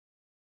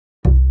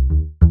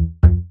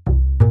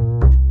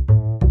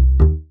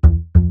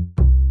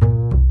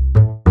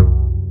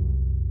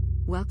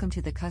Welcome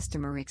to the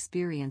Customer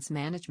Experience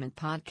Management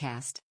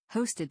Podcast,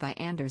 hosted by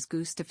Anders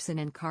Gustafsson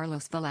and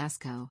Carlos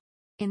Velasco.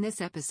 In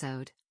this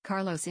episode,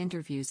 Carlos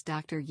interviews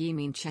Dr.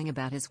 Yimin Cheng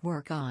about his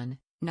work on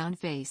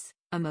non-face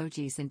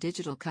emojis and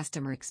digital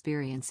customer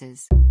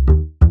experiences.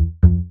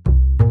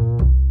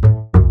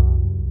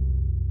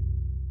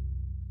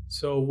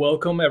 So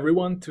welcome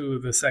everyone to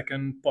the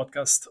second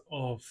podcast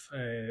of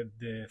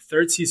the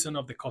third season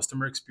of the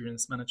Customer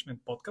Experience Management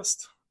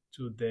Podcast.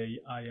 Today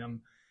I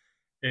am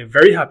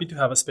very happy to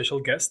have a special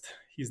guest.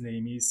 His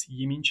name is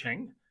Yimin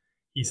Cheng.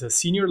 He's a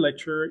senior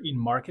lecturer in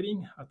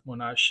marketing at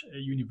Monash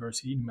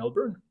University in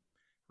Melbourne,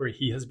 where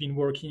he has been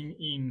working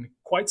in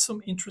quite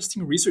some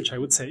interesting research, I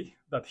would say,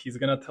 that he's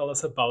going to tell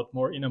us about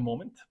more in a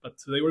moment. But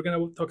today we're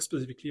going to talk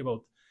specifically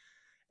about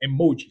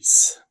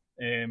emojis.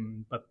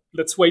 But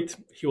let's wait.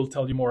 He will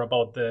tell you more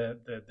about the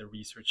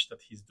research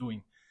that he's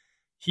doing.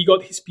 He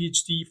got his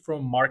PhD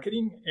from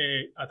marketing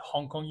at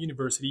Hong Kong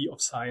University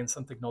of Science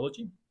and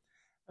Technology.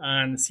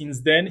 And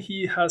since then,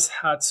 he has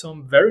had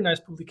some very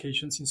nice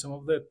publications in some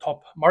of the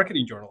top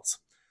marketing journals.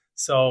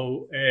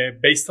 So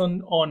based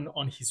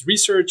on his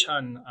research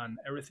and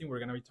everything, we're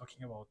going to be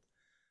talking about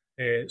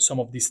some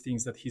of these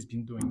things that he's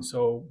been doing.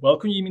 So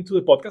welcome, Yimin, to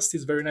the podcast.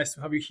 It's very nice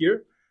to have you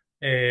here.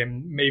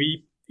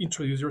 Maybe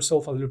introduce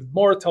yourself a little bit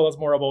more. Tell us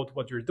more about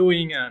what you're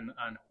doing and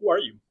who are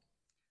you?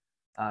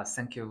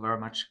 Thank you very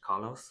much,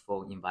 Carlos,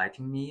 for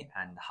inviting me.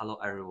 And hello,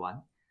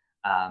 everyone.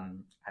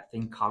 I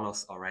think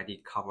Carlos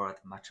already covered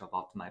much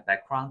about my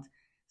background,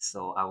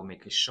 so I will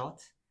make it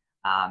short.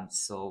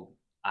 So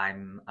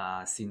I'm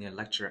a senior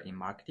lecturer in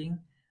marketing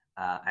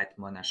at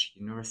Monash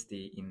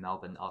University in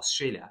Melbourne,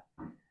 Australia.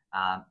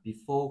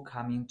 Before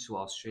coming to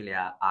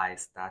Australia, I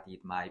studied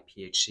my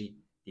PhD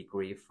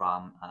degree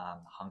from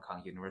Hong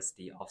Kong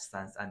University of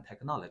Science and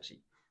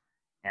Technology.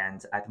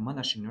 And at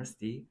Monash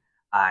University,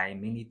 I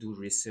mainly do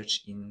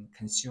research in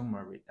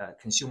consumer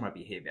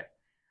behavior.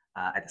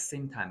 At the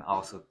same time, I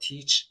also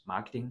teach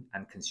marketing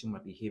and consumer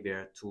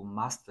behavior to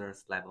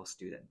master's level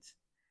students.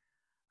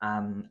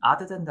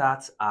 Other than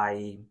that,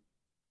 I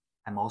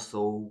am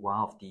also one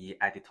of the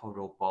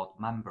editorial board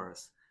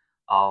members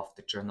of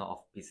the Journal of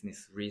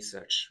Business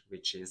Research,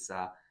 which is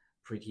a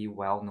pretty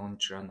well-known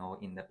journal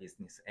in the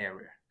business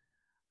area.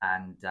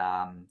 And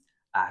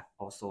I've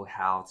also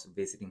held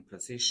visiting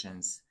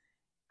positions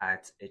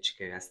at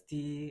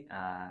HKST,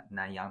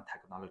 Nanyang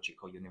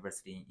Technological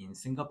University in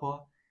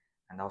Singapore,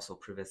 and also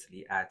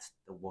previously at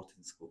the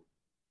Wharton School.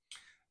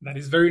 That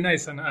is very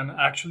nice. And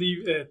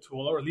actually, to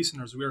all our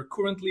listeners, we are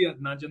currently at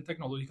Nanyang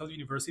Technological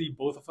University,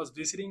 both of us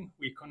visiting.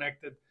 We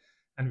connected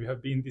and we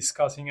have been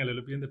discussing a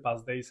little bit in the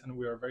past days, and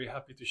we are very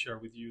happy to share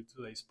with you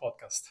today's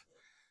podcast.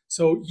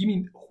 So,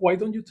 Yimin, why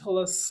don't you tell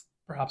us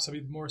perhaps a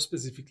bit more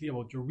specifically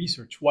about your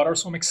research? What are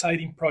some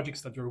exciting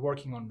projects that you're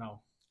working on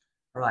now?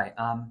 Right.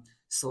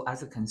 So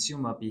as a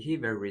consumer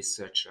behavior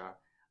researcher,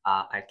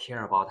 I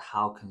care about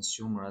how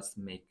consumers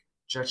make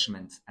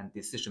judgment and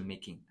decision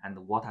making, and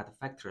what are the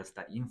factors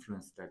that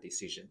influence their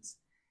decisions.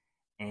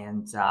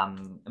 And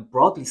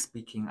broadly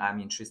speaking, I'm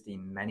interested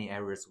in many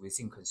areas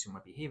within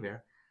consumer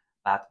behavior,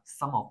 but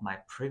some of my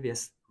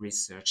previous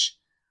research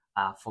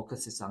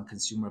focuses on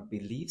consumer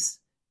beliefs,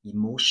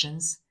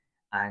 emotions,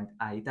 and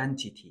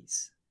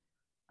identities.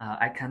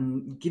 I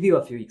can give you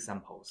a few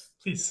examples.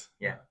 Please.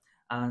 Yeah.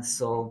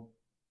 So,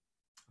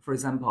 for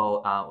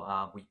example,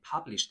 we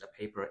published a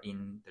paper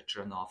in the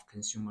Journal of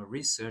Consumer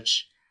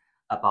Research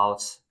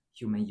about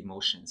human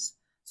emotions.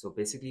 So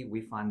basically, we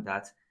find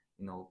that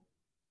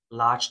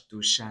large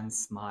Duchenne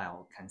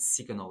smile can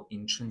signal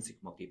intrinsic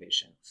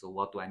motivation. So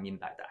what do I mean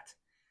by that?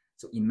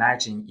 So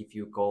imagine if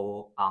you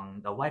go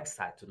on the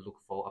website to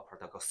look for a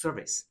product or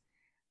service,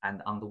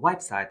 and on the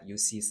website you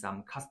see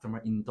some customer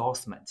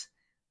endorsement,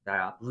 there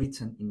are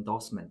written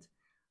endorsement,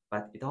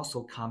 but it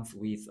also comes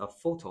with a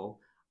photo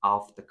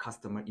of the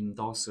customer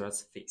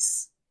endorser's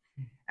face.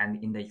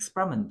 And in the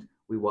experiment,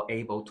 we were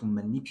able to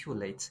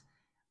manipulate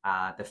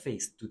the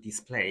face to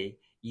display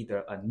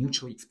either a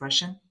neutral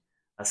expression,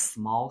 a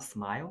small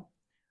smile,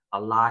 a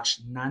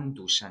large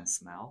non-Duchenne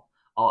smile,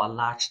 or a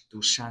large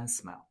Duchenne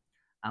smile.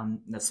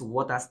 So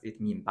what does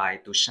it mean by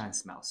Duchenne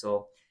smile?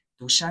 So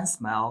Duchenne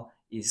smile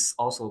is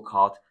also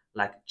called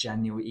like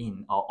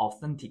genuine or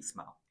authentic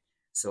smile.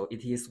 So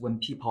it is when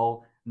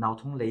people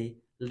not only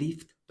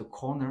lift the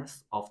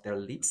corners of their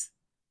lips,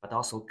 but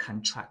also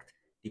contract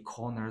the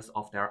corners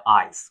of their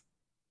eyes.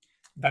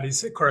 That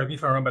is, correct me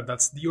if I'm wrong, but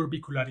that's the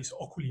orbicularis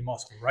oculi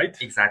muscle, right?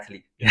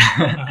 Exactly.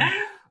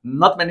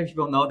 Not many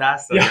people know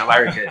that, so yeah,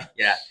 very good.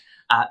 Yeah.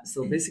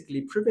 So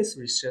basically, previous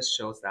research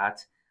shows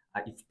that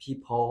if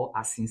people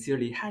are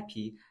sincerely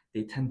happy,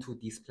 they tend to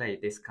display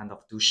this kind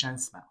of Duchenne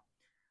smile.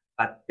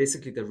 But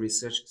basically, the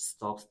research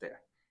stops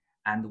there.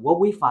 And what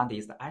we found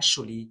is that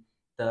actually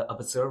the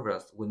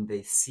observers, when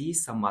they see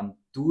someone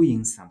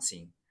doing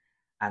something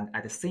and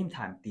at the same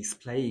time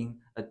displaying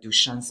a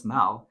Duchenne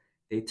smile,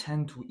 they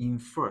tend to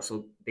infer.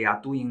 So they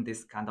are doing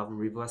this kind of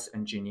reverse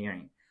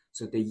engineering.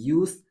 So they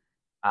use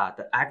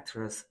the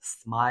actors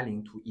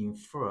smiling to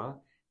infer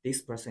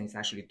this person is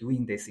actually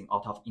doing this thing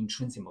out of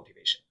intrinsic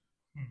motivation.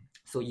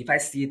 So if I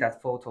see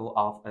that photo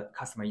of a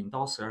customer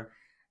endorser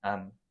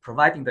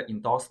providing the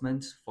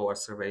endorsement for a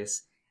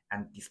service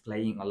and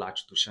displaying a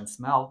large Duchenne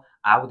smile,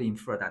 I would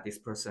infer that this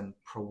person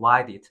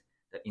provided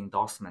the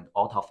endorsement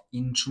out of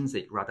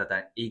intrinsic rather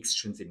than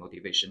extrinsic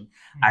motivation.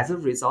 As a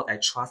result, I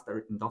trust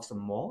the endorser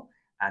more,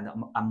 and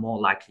I'm more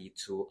likely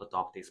to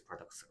adopt this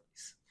product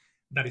service.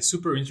 That is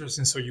super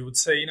interesting. So you would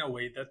say in a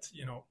way that,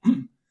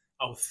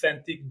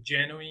 authentic,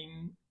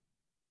 genuine,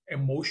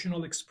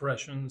 emotional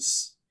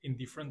expressions in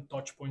different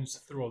touch points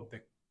throughout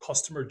the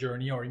customer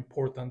journey are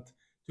important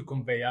to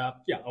convey a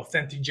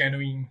authentic,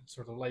 genuine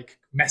sort of like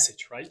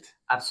message, right?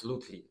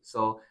 Absolutely.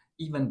 So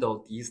even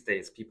though these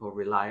days people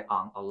rely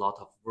on a lot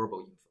of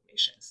verbal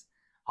informations,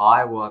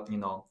 however,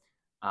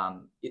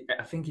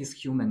 I think it's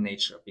human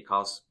nature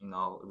because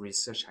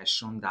research has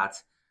shown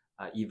that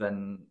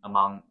even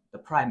among the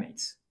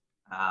primates,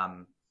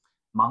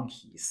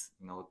 monkeys,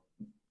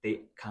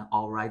 they can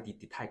already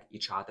detect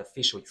each other's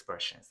facial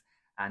expressions,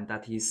 and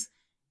that is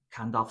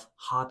kind of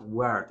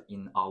hardwired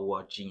in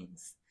our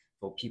genes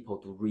for people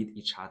to read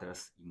each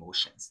other's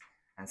emotions.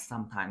 And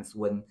sometimes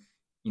when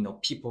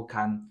people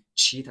can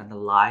cheat and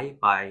lie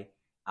by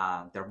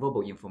their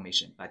verbal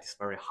information, but it's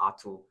very hard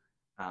to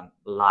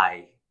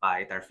lie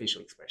by their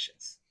facial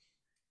expressions.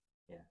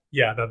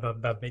 Yeah,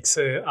 that makes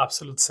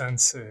absolute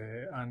sense,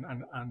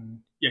 and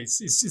yeah,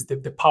 it's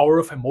the power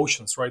of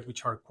emotions, right,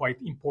 which are quite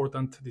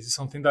important. This is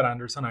something that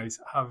Anders and I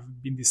have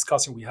been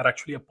discussing. We had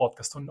actually a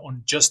podcast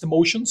on just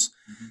emotions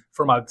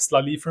from a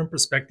slightly different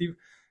perspective,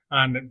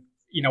 and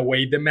in a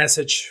way, the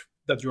message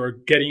that you're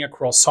getting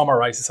across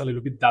summarizes a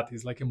little bit that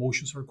is like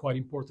emotions are quite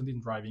important in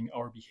driving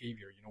our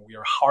behavior. We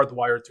are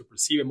hardwired to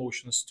perceive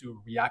emotions,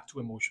 to react to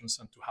emotions,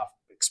 and to have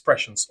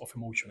expressions of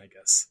emotion, I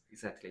guess.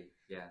 Exactly.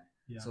 Yeah.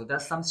 So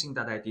that's something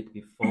that I did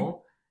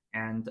before.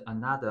 And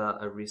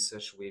another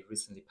research we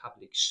recently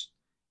published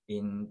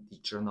in the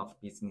Journal of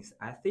Business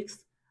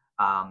Ethics,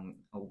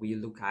 we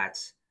look at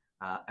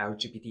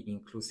LGBT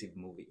inclusive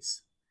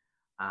movies.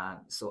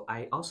 So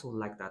I also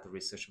like that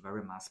research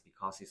very much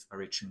because it's a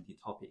very trendy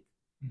topic.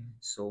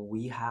 So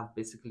we have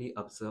basically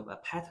observed a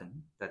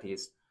pattern that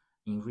is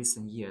in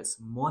recent years,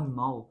 more and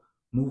more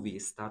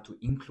movies start to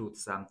include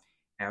some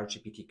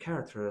LGBT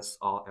characters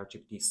or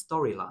LGBT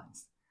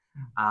storylines.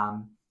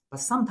 But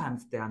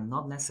sometimes they are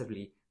not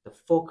necessarily the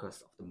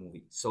focus of the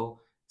movie. So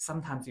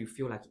sometimes you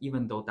feel like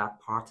even though that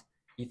part,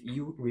 if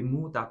you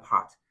remove that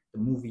part, the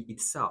movie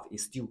itself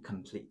is still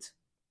complete.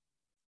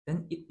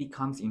 Then it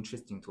becomes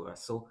interesting to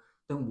us. So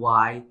then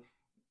why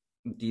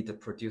did the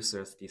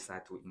producers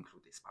decide to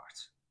include this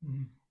part?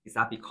 Is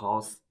that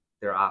because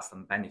there are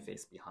some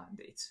benefits behind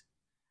it?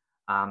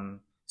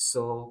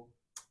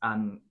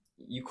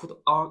 You could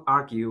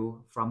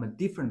argue from a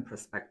different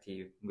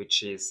perspective,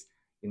 which is,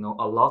 a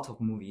lot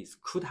of movies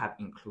could have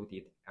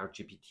included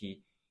LGBT,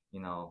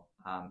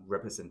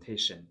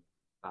 representation,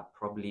 but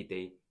probably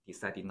they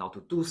decided not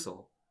to do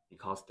so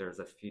because there's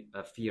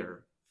a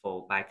fear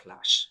for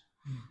backlash.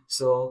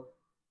 So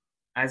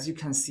as you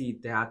can see,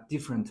 there are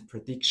different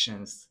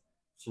predictions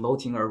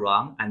floating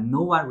around, and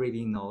no one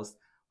really knows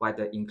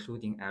whether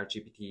including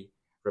LGBT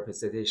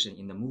representation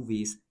in the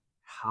movies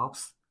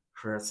helps,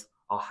 hurts,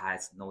 or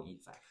has no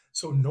effect.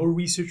 So no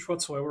research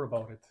whatsoever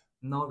about it?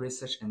 No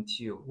research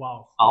until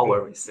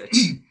our research.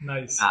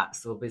 Nice.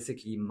 So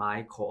basically,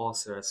 my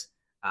co-authors,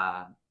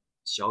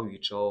 Xiaoyu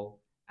Zhou,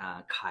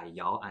 Kai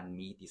Yao, and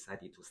me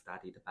decided to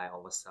study it by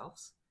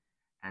ourselves.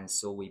 And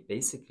so we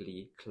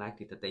basically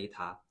collected the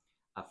data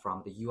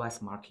from the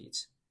US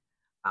market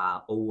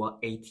over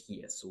 8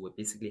 years. So we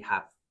basically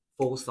have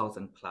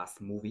 4,000 plus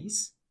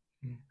movies,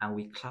 and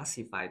we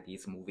classify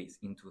these movies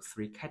into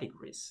 3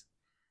 categories.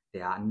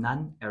 There are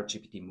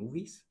non-LGBT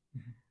movies.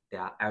 There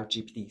are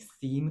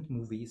LGBT-themed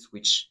movies,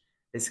 which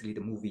basically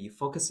the movie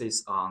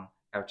focuses on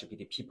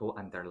LGBT people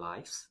and their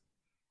lives.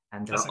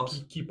 And that's a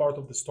key part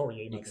of the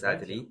story.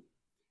 Exactly.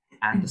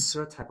 Right? And the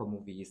third type of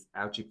movie is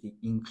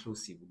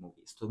LGBT-inclusive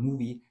movies. So the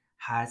movie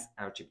has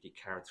LGBT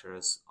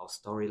characters or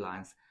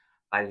storylines,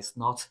 but it's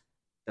not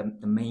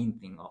the main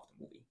thing of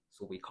the movie.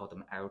 So we call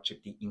them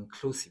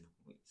LGBT-inclusive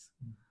movies.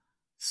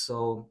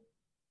 So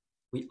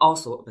we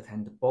also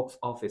obtain the box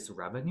office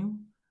revenue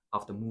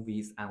of the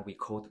movies, and we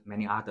quote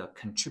many other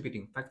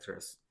contributing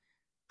factors.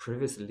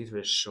 Previous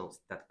literature shows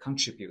that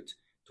contribute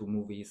to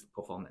movies'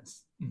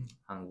 performance.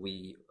 And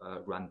we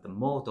run the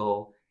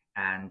model,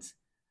 and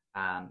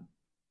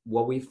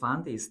what we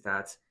found is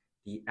that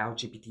the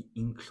LGBT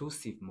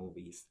inclusive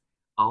movies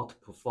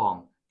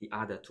outperform the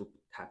other 2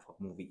 types of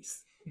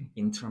movies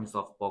in terms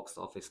of box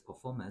office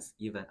performance,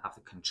 even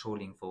after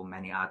controlling for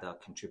many other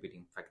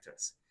contributing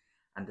factors.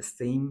 And the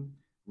same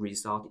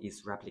result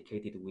is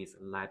replicated with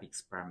lab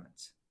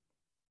experiments.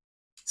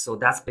 So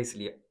that's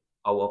basically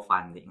our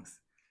findings.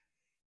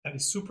 That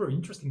is super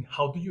interesting.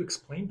 How do you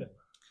explain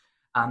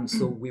them?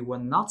 So we were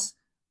not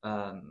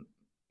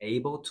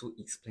able to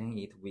explain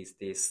it with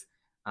this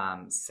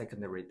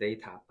secondary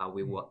data, but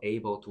we were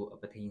able to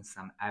obtain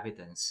some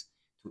evidence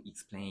to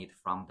explain it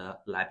from the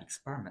lab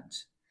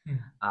experiment.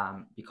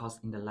 Because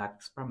in the lab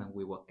experiment,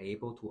 we were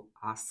able to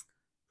ask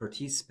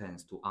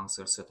participants to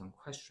answer certain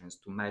questions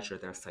to measure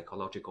their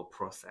psychological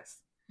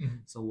process.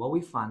 Mm-hmm. So what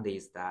we found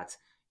is that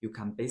you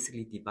can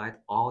basically divide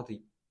all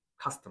the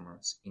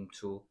customers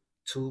into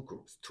two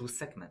groups, two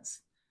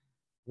segments.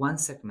 One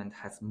segment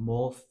has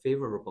more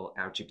favorable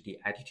LGBT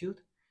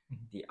attitude,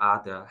 the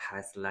other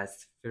has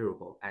less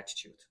favorable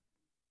attitude.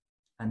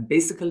 And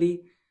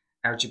basically,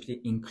 LGBT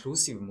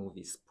inclusive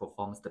movies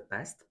performs the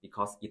best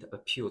because it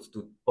appeals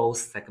to both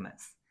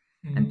segments.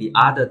 And the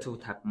other two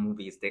type of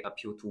movies, they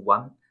appeal to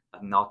one,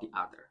 but not the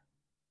other.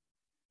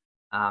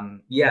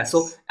 Yes.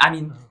 So I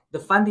mean, the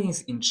funding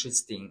is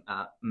interesting,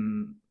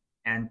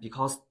 and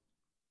because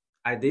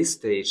at this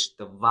stage,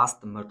 the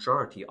vast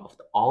majority of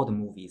all the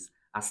movies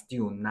are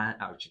still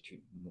non-LGBT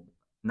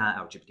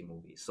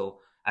movies. So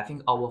I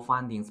think our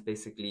findings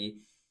basically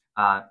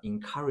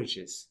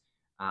encourages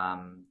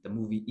the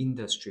movie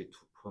industry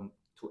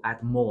to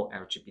add more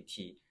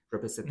LGBT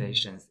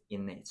representations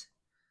in it.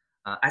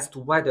 As to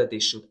whether they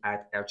should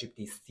add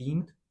LGBT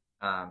themed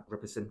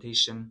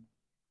representation,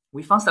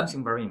 we found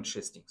something very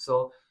interesting.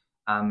 So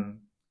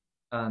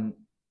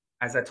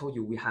as I told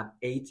you, we have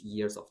 8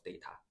 years of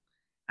data.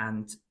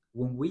 And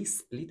when we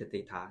split the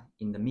data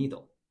in the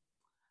middle,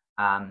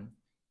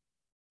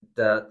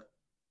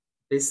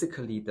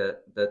 basically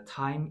the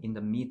time in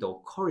the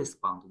middle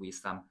correspond with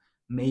some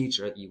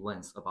major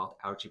events about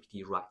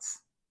LGBT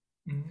rights,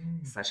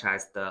 such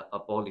as the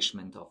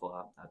abolishment of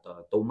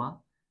the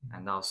DOMA,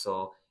 and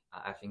also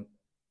I think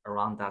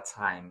around that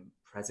time,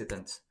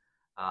 President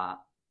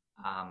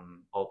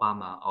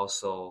Obama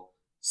also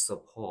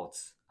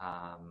supports,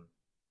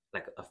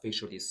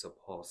 officially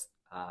supports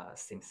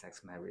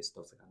same-sex marriage,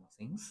 those kind of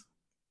things.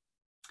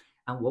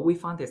 And what we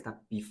found is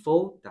that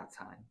before that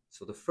time,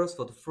 so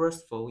for the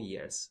first 4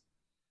 years,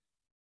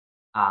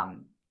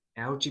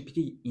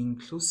 LGBT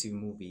inclusive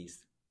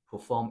movies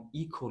perform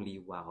equally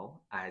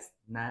well as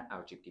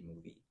non-LGBT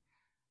movie,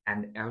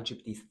 and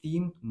LGBT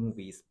themed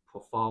movies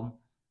perform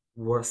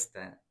worse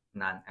than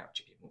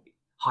non-LGBT movie.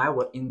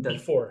 However,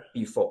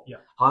 before. Yeah.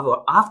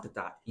 However, after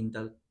that, in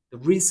the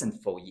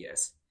recent 4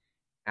 years,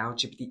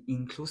 LGBT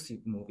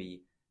inclusive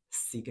movie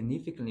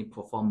significantly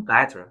perform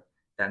better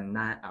than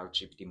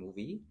non-LGBT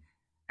movie,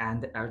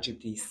 and the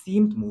LGBT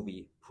themed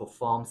movie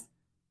performs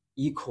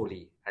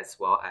equally as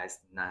well as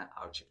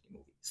non-LGBT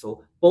movie.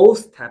 So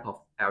both type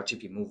of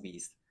LGBT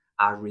movies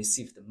are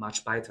received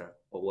much better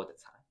over the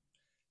time.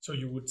 So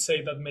you would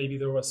say that maybe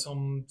there was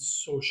some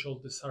social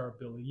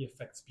desirability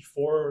effects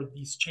before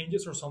these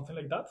changes or something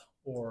like that?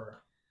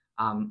 Or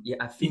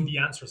I think in the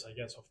answers, I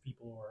guess, of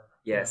people or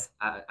yes,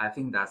 I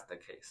think that's the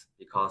case,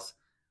 because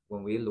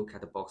when we look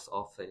at the box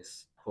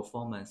office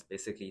performance,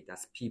 basically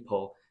that's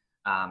people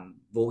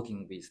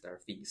voting with their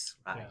fees,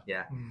 right?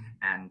 Yeah.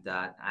 And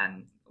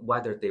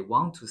whether they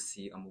want to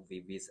see a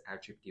movie with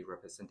LGBT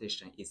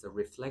representation is a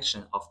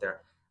reflection of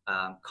their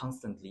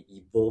constantly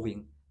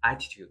evolving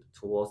attitude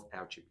towards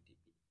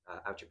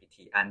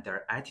LGBT, and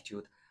their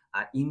attitude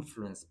are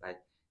influenced by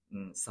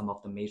some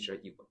of the major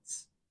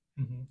events.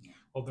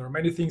 Well, there are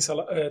many things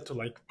to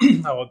like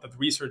about that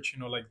research,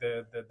 like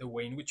the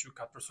way in which you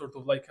capture sort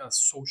of like a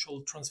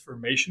social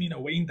transformation in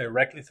a way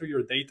indirectly through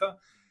your data,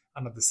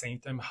 and at the same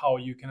time how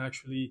you can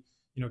actually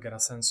get a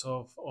sense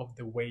of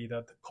the way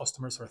that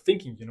customers are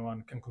thinking,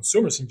 and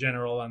consumers in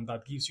general, and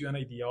that gives you an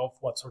idea of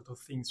what sort of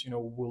things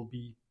will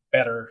be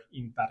better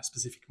in that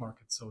specific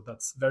market. So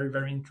that's very,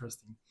 very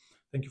interesting.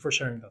 Thank you for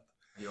sharing that.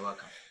 You're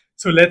welcome.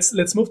 So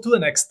let's move to the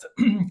next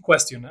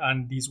question,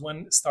 and this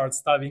one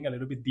starts diving a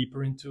little bit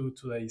deeper into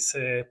today's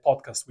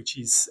podcast, which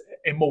is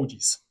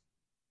emojis.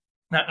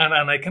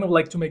 And I kind of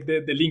like to make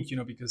the link,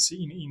 because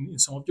in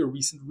some of your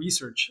recent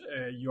research,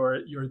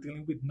 you're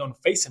dealing with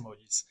non-face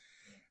emojis,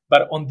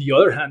 but on the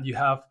other hand, you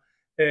have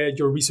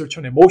your research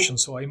on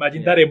emotions. So I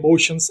imagine that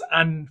emotions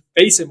and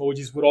face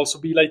emojis would also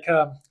be like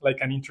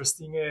an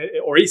interesting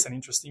or is an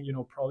interesting,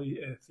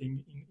 probably a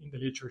thing in the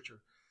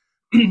literature.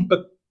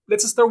 But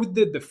let's start with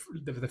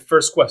the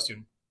first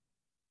question.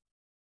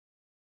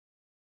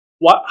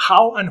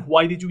 How and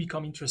why did you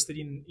become interested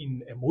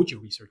in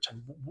emoji research,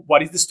 and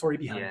what is the story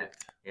behind it?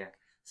 Yeah.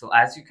 So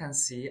as you can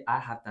see, I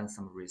have done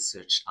some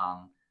research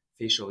on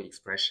facial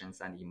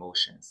expressions and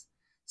emotions.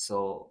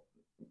 So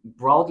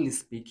broadly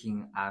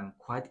speaking, I'm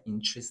quite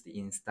interested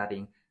in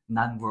studying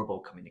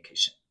nonverbal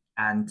communication,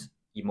 and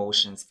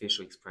emotions,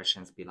 facial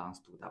expressions belongs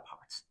to that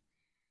part.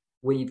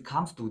 When it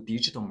comes to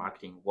digital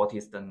marketing, what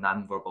is the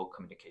nonverbal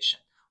communication?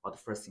 Well, the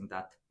first thing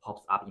that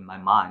pops up in my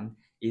mind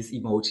is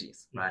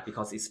emojis, right?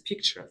 Because it's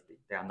pictures,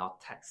 they are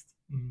not text.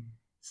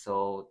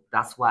 So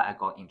that's why I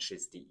got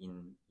interested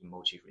in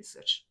emoji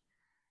research.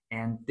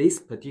 And this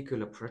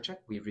particular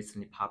project we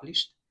recently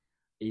published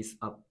is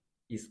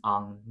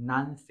on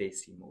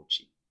non-face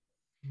emoji.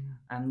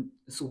 And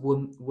so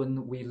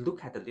when we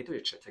look at the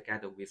literature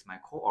together with my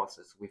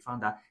co-authors, we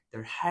found that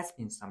there has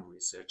been some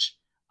research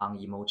on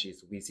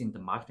emojis within the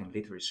marketing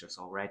literatures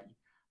already,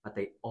 but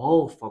they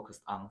all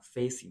focused on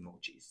face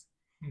emojis.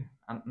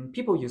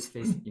 People use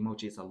face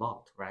emojis a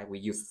lot, right? We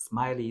use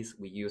smileys,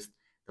 we use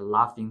the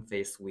laughing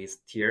face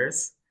with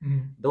tears.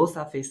 Those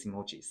are face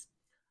emojis.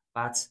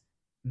 But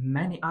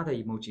many other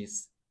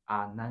emojis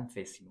are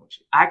non-face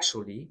emoji.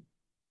 Actually,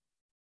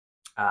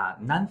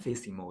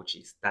 non-face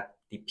emojis that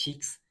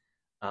depicts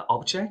an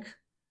object,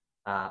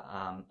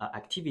 an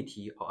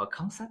activity, or a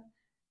concept,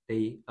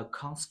 they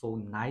accounts for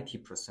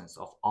 90%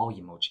 of all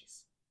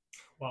emojis.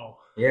 Wow.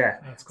 Yeah,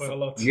 That's quite a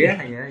lot.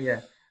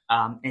 Yeah.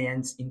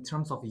 And in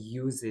terms of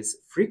uses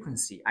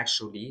frequency,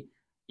 actually,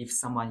 if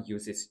someone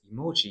uses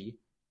emoji,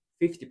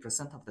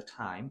 50% of the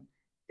time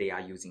they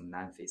are using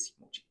non-face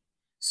emoji.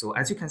 So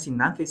as you can see,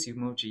 non-face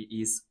emoji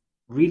is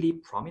really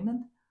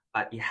prominent,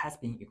 but it has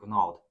been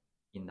ignored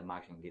in the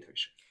marketing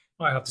literature.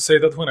 I have to say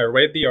that when I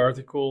read the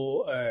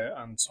article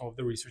and some of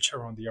the research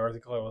around the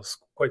article, I was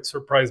quite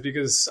surprised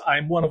because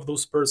I'm one of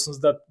those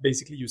persons that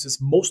basically uses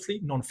mostly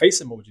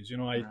non-face emojis. You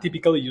know, I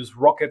typically use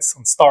rockets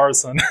and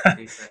stars and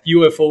Exactly.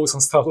 UFOs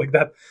and stuff like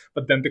that.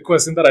 But then the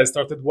question that I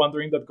started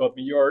wondering that got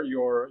me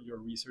your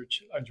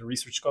research, and your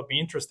research got me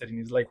interested in,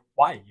 is like,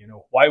 why? You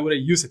know, why would I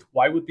use it?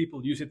 Why would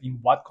people use it? In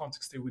what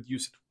context they would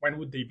use it? When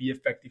would they be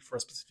effective for a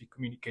specific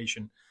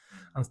communication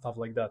and stuff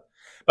like that?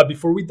 But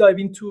before we dive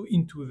into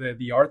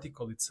the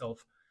article itself,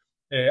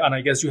 and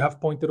I guess you have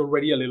pointed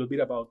already a little bit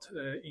about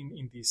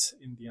in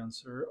the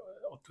answer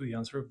to the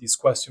answer of this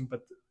question.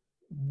 But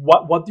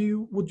what would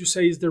you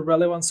say is the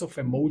relevance of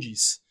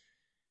emojis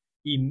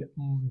in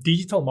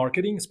digital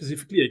marketing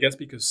specifically? I guess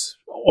because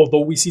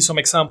although we see some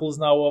examples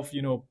now of,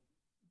 you know,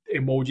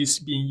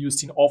 emojis being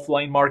used in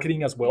offline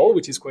marketing as well,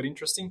 which is quite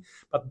interesting.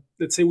 But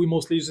let's say we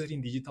mostly use it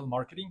in digital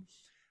marketing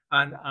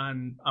and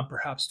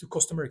perhaps to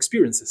customer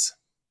experiences.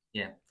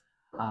 Yeah.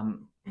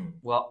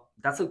 Well,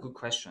 that's a good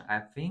question. I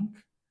think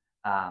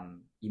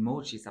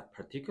emojis are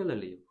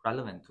particularly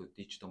relevant to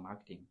digital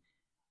marketing,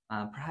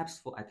 perhaps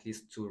for at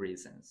least two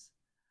reasons.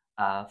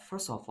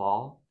 First of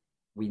all,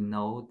 we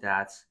know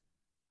that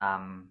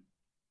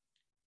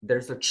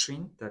there's a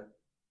trend that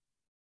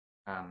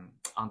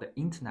on the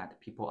internet,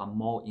 people are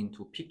more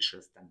into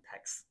pictures than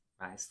text,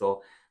 right?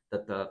 So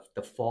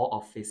the fall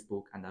of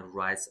Facebook and the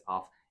rise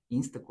of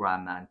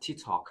Instagram and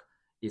TikTok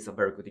is a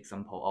very good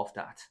example of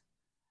that.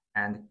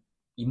 And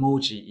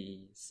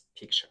emoji is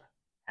picture,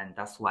 and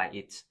that's why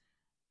it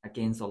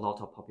gains a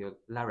lot of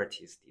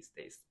popularities these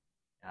days.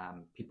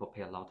 People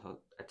pay a lot of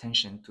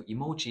attention to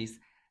emojis,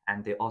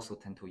 and they also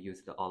tend to use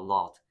it a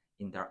lot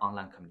in their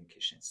online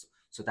communications.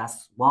 So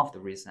that's one of the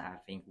reasons I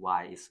think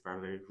why it's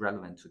very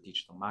relevant to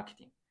digital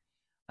marketing.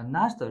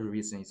 Another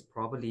reason is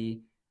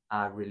probably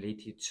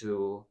related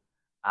to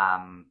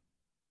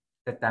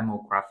the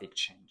demographic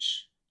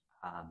change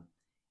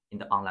in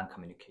the online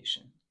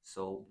communication.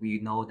 So we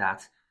know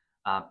that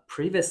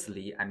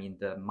previously, I mean,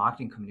 the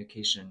marketing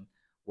communication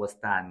was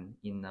done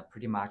in a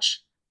pretty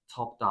much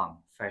top-down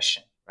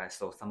fashion, right?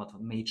 So some of the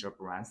major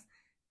brands,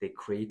 they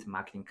create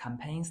marketing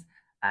campaigns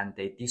and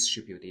they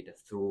distribute it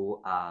through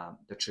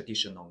the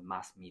traditional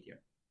mass media.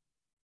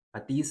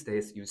 But these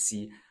days, you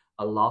see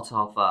a lot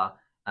of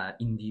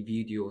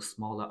individual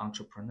smaller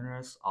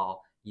entrepreneurs or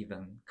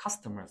even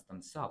customers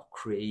themselves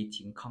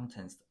creating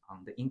content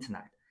on the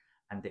internet.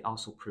 And they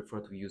also prefer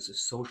to use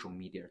social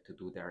media to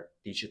do their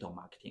digital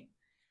marketing.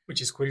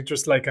 Which is quite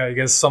interesting. Like, I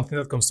guess something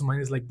that comes to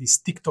mind is like these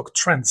TikTok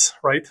trends,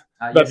 right?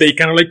 That Yes. they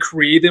kind of like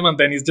create them and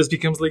then it just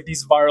becomes like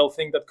this viral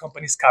thing that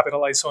companies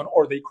capitalize on,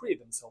 or they create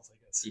themselves,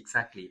 I guess.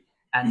 Exactly.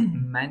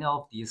 And many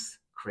of these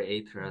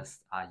creators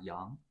are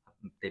young.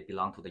 They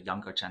belong to the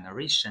younger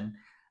generation,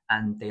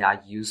 and they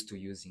are used to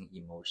using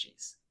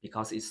emojis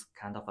because it's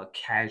kind of a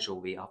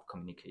casual way of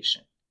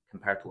communication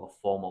compared to a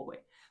formal way.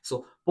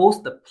 So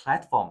both the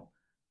platform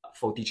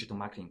for digital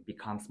marketing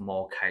becomes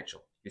more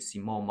casual. You see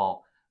more and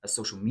more a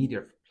social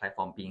media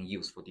platform being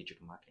used for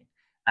digital marketing.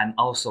 And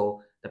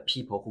also the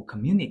people who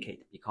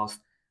communicate, because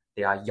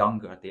they are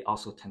younger, they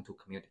also tend to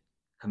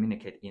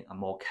communicate in a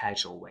more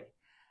casual way.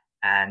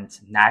 And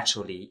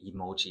naturally,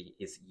 emoji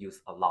is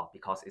used a lot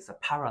because it's a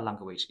para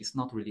language. It's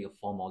not really a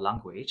formal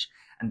language.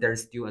 And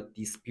there's still a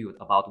dispute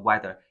about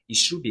whether it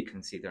should be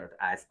considered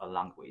as a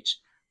language.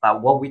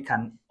 But what we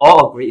can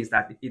all agree is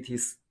that it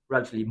is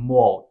relatively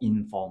more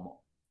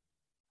informal.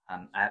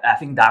 I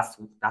think that's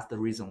the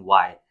reason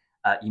why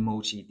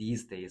emoji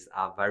these days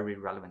are very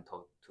relevant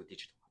to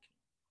digital marketing.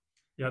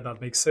 Yeah,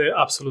 that makes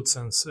absolute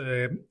sense.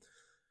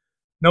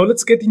 Now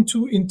let's get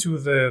into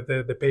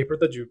the paper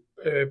that you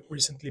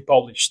recently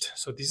published.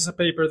 So this is a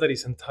paper that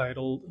is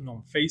entitled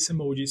 "Non-Face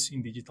Emojis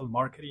in Digital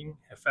Marketing: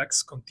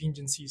 Effects,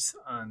 Contingencies,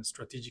 and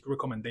Strategic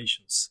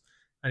Recommendations,"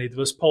 and it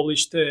was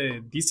published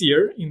this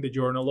year in the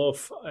Journal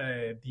of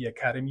the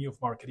Academy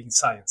of Marketing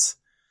Science.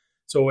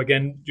 So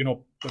again, you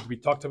know, what we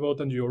talked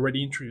about and you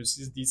already introduced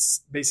is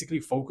this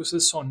basically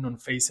focuses on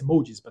non-face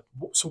emojis. But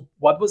so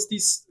what was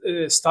this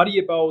study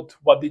about?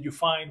 What did you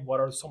find? What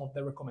are some of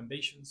the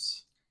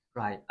recommendations?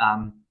 Right.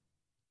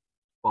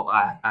 Well,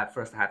 I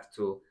first have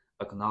to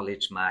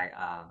acknowledge my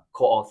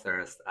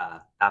co-authors,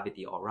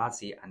 Davide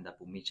Orazzi and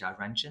Bhumija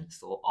Ranjan.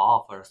 So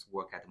all of us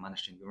work at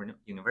Monash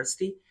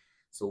University.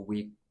 So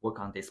we work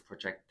on this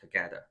project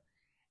together.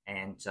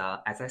 And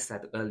as I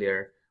said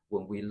earlier,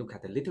 when we look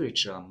at the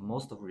literature,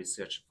 most of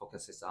research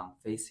focuses on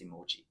face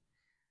emoji.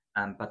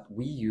 but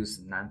we use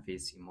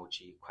non-face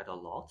emoji quite a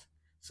lot.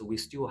 So we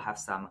still have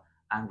some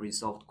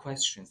unresolved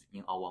questions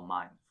in our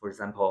mind. For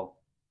example,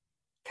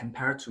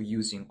 compared to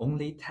using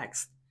only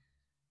text,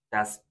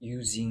 does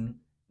using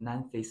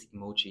non-face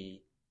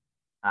emoji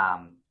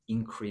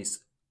increase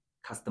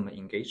customer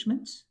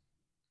engagement?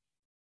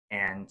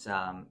 And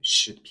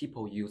should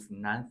people use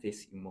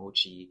non-face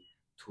emoji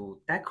to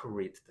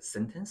decorate the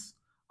sentence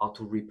or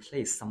to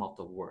replace some of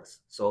the words?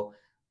 So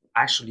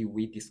actually,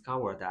 we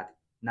discovered that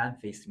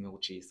non-face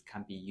emojis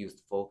can be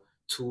used for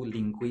two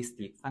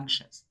linguistic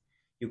functions.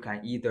 You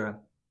can either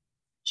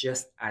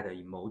just add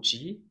an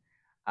emoji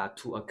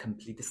to a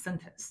complete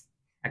sentence.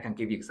 I can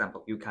give you an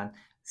example. You can,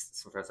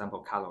 so for example,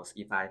 Carlos,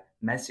 if I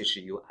message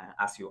you and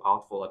ask you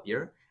out for a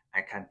beer,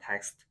 I can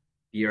text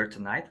beer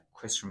tonight, ?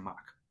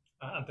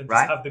 And then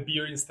Right? just have the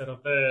beer instead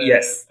of the,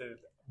 Yes. the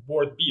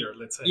word beer,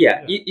 let's say.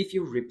 Yeah, if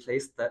you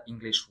replace the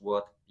English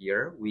word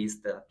beer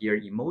with the beer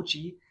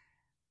emoji,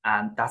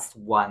 and that's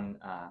one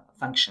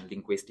function,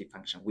 linguistic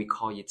function. We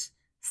call it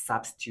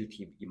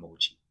substitutive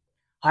emoji.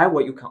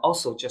 However, you can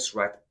also just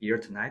write beer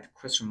tonight, ?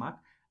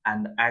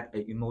 And add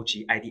an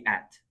emoji at the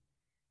end.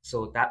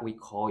 So that we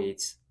call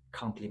it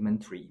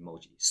complementary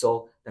emoji.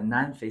 So the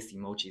non-face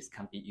emojis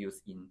can be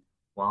used in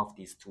one of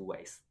these two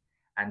ways.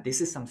 And this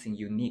is something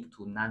unique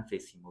to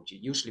non-face emoji.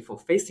 Usually for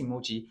face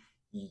emoji,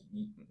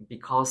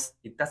 because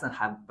it doesn't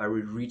have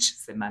very rich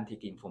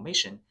semantic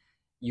information,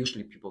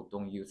 usually people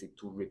don't use it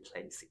to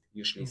replace it.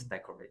 Usually it's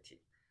decorative.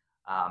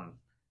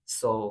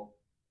 So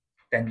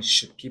then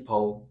should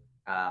people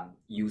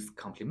use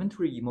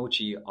complementary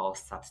emoji or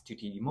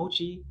substitutive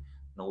emoji?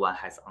 No one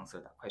has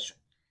answered that question.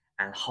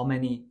 And how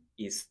many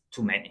is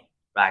too many,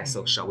 right?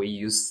 So shall we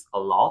use a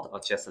lot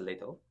or just a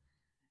little?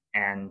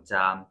 And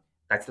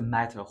that's the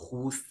matter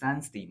who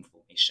sends the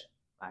information,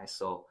 right?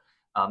 So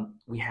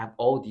we have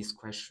all these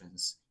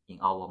questions in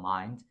our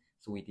mind.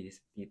 So we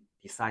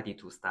decided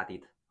to study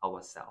it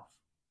ourselves.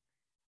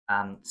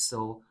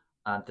 So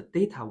the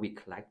data we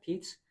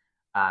collected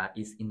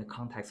is in the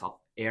context of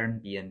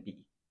Airbnb.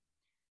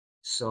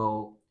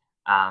 So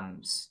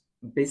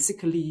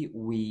basically,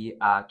 we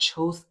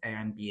chose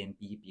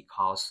Airbnb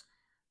because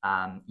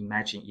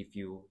imagine if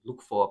you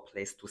look for a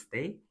place to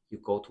stay, you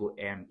go to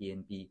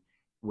Airbnb.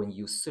 When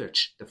you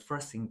search, the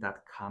first thing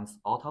that comes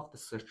out of the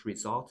search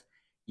result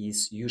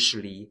is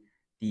usually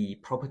the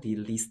property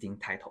listing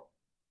title.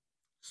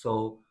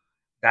 So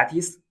that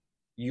is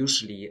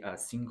usually a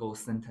single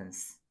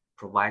sentence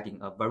providing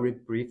a very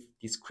brief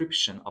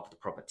description of the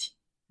property.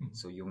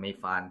 So you may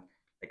find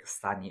like a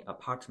sunny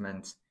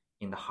apartment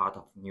in the heart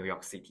of New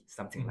York City,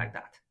 something like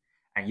that.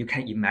 And you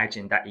can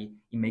imagine that it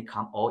may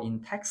come all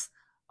in text,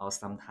 or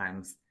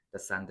sometimes the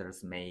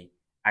senders may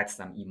add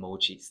some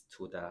emojis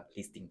to the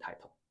listing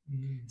title.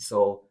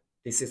 So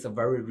this is a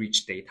very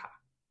rich data.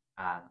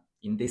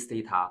 In this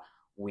data,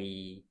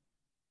 we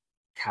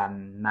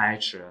can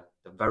measure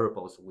the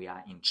variables we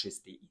are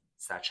interested in,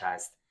 such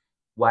as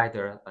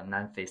whether a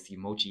non-face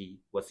emoji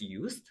was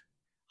used,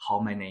 how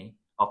many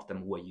of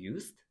them were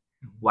used,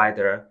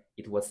 whether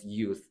it was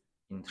used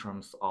in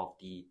terms of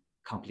the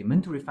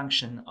complementary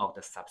function of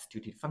the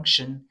substitutive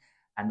function,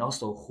 and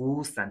also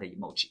who sent the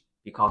emoji.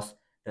 Because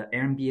the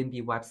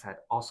Airbnb website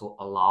also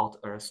allowed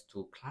us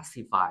to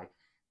classify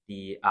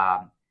the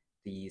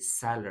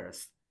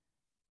sellers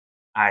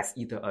as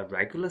either a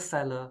regular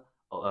seller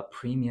or a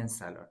premium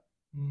seller.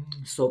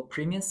 So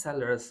premium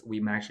sellers, we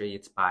measure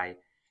it by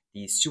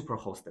the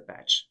Superhost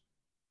badge,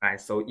 right?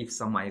 So if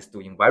someone is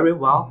doing very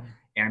well,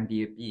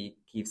 Airbnb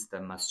gives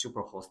them a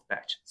Superhost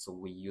badge. So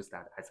we use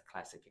that as a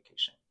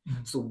classification.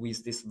 So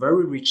with this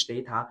very rich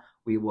data,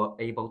 we were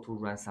able to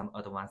run some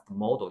advanced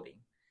modeling.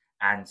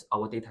 And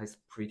our data is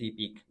pretty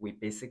big. We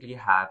basically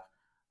have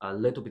a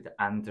little bit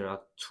under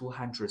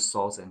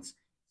 200,000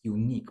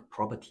 unique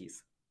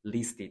properties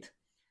listed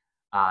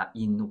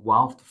in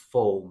one of the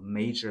 4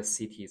 major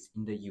cities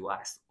in the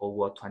US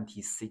over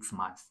 26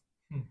 months.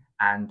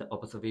 And the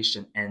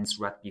observation ends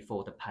right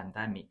before the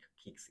pandemic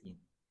kicks in.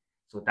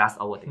 So that's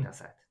our data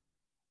set.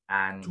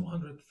 And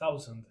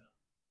 200,000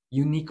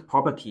 unique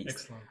properties.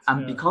 Excellent.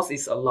 And because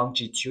it's a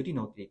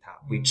longitudinal data,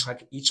 we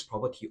track each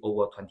property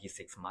over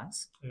 26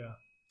 months.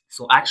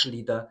 So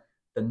actually the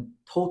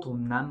total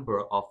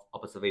number of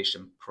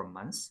observation per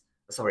month,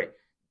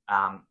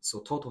 so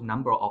total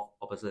number of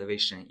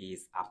observation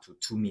is up to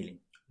 2 million.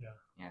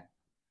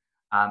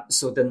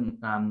 So then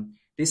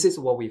this is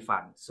what we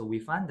found. So we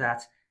found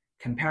that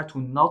compared to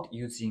not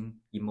using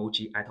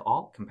emoji at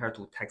all, compared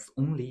to text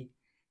only,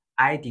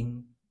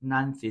 adding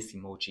non-face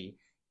emoji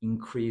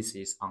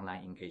increases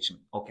online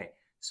engagement. Okay,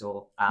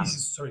 so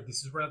this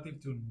is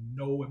relative to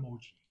no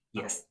emoji.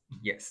 Yes.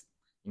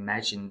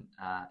 Imagine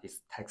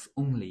it's text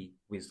only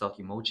without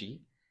emoji.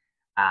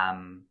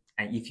 And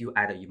if you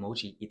add an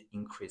emoji, it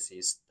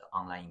increases the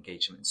online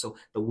engagement. So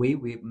the way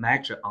we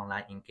measure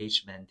online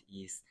engagement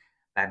is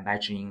by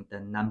measuring the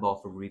number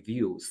of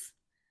reviews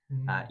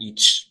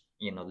each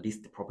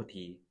list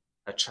property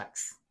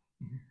attracts.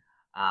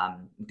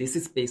 This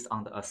is based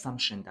on the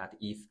assumption that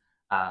if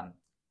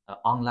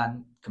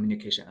online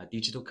communication,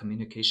 digital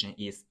communication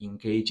is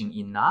engaging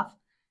enough,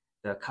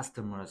 the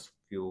customers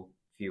feel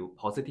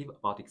positive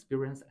about the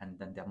experience, and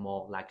then they're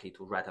more likely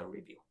to write a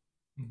review.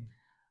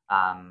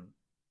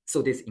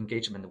 So this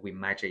engagement, we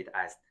measure it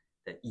as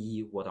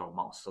the word of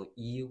mouth. So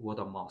word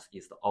of mouth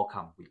is the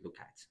outcome we look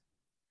at.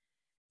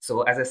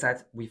 So as I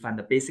said, we find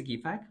the basic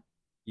effect.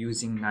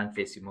 Using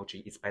non-face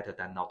emoji is better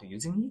than not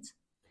using it.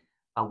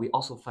 But we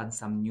also find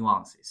some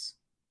nuances.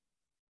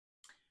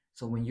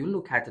 So when you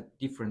look at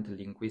different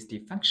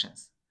linguistic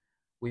functions,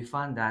 we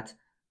find that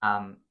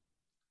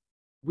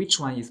which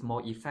one is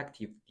more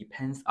effective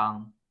depends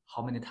on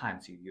how many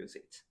times you use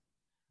it.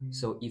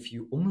 So if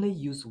you only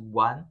use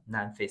one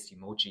non-face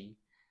emoji,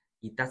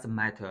 it doesn't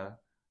matter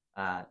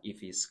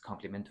if it's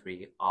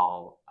complementary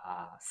or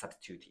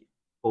substitutive.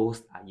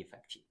 Both are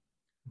effective.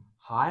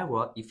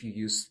 However, if you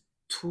use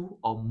two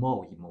or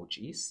more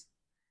emojis,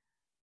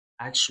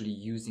 actually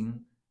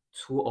using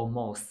two or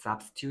more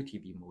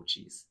substitutive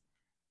emojis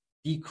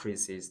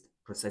decreases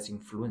processing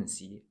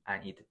fluency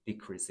and it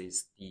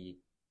decreases the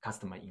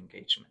customer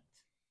engagement.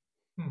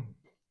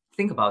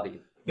 Think about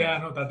it. Yeah,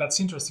 no, that's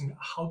interesting.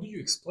 How do you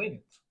explain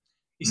it?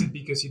 Is it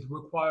because it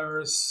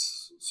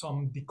requires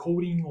some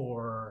decoding,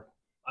 or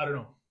I don't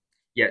know?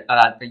 Yeah,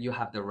 you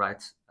have the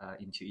right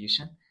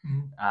intuition.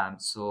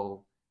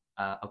 So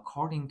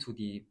according to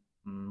the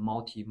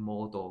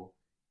multimodal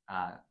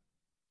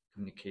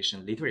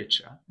communication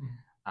literature,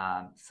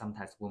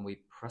 sometimes when we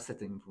process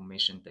the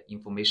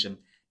information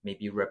may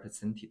be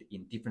represented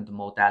in different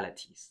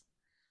modalities.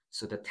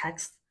 So the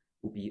text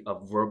will be a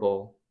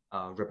verbal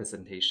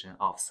representation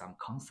of some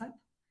concept,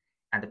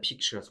 and the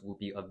pictures will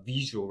be a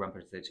visual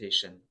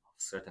representation of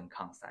certain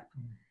concept.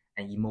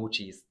 And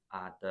emojis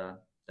are the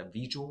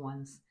visual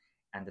ones,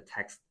 and the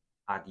text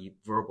are the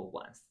verbal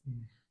ones.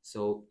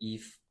 So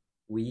if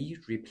we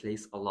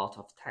replace a lot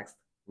of text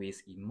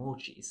with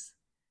emojis,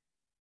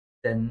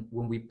 then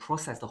when we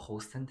process the whole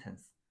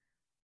sentence,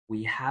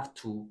 we have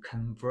to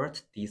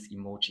convert these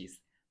emojis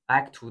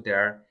back to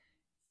their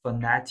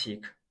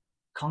phonetic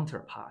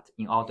counterpart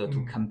in order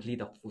to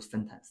complete a full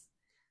sentence.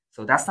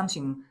 So that's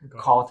something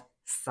called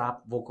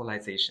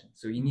sub-vocalization.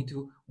 So you need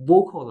to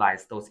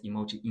vocalize those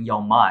emojis in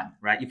your mind,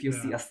 right? If you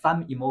see a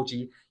sun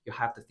emoji, you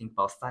have to think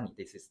about sunny.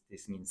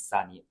 This means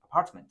sunny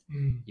apartment.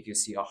 If you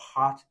see a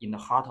heart in the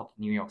heart of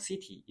New York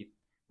City,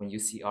 when you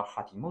see a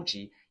heart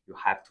emoji, you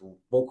have to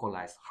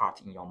vocalize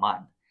heart in your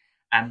mind.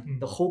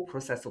 And the whole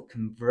process of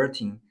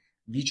converting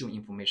visual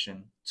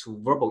information to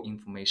verbal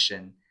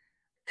information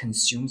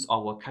consumes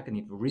our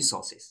cognitive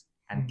resources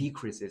and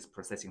decreases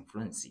processing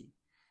fluency.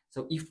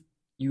 So if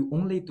you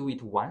only do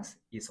it once,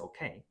 it's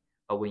okay.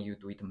 But when you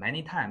do it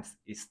many times,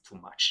 it's too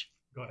much.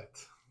 Got it.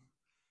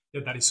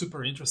 Yeah, that is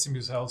super interesting,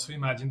 because I also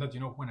imagine that,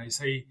 when I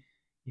say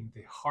in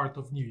the heart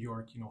of New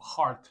York,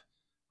 heart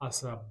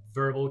as a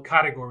verbal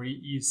category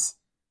is,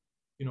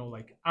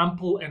 like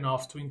ample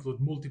enough to include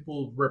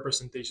multiple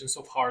representations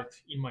of heart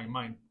in my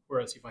mind.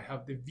 Whereas if I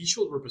have the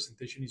visual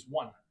representation is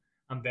one,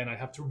 and then I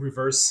have to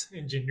reverse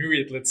engineer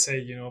it, let's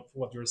say,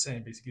 what you're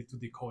saying, basically to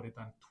decode it,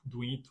 and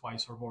doing it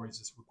twice or more is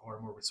just require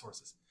more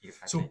resources.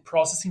 Exactly. So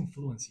processing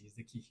fluency is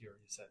the key here,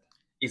 you said.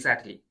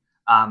 Exactly.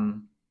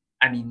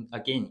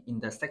 Again, in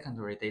the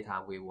secondary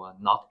data, we were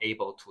not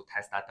able to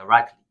test that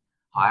directly.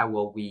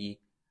 However, we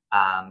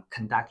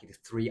conducted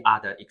 3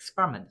 other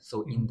experiments.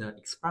 So in the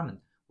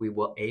experiment, we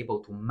were able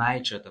to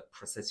measure the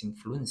processing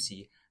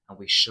fluency, and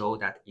we show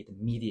that it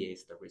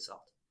mediates the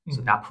result.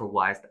 So that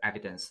provides the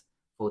evidence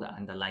for the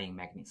underlying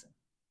mechanism.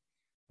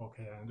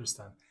 Okay, I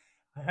understand.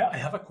 I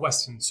have a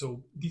question.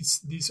 So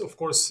this of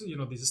course,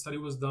 this study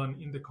was done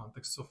in the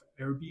context of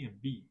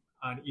Airbnb,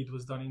 and it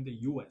was done in the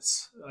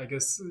US. I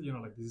guess,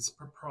 this is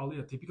probably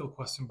a typical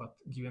question, but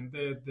given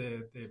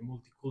the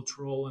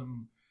multicultural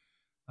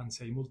and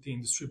say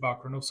multi-industry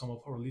background of some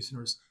of our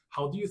listeners,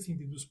 how do you think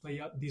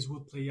this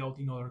would play out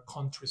in other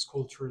countries,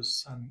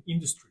 cultures, and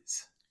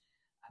industries?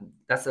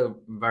 That's a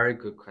very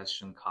good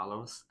question,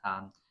 Carlos.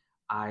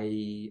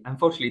 I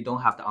unfortunately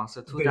don't have the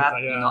answer to that.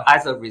 Yeah.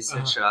 As a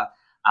researcher,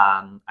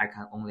 I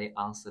can only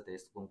answer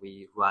this when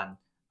we run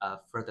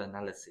further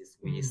analysis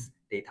with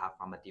data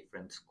from a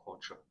different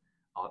culture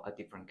or a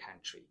different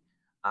country.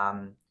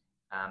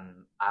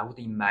 I would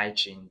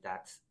imagine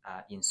that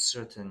in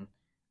certain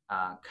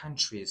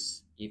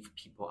countries, if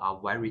people are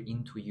very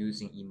into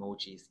using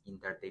emojis in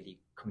their daily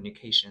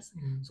communications.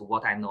 So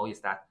what I know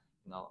is that,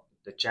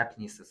 the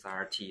Japanese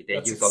society, they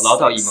use a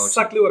lot of emojis.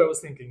 Exactly what I was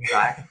thinking.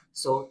 Right?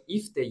 So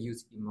if they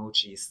use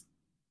emojis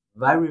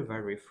very,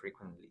 very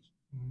frequently,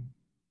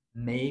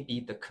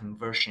 maybe the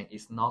conversion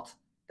is not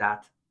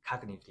that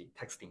cognitively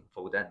texting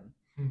for them.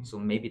 So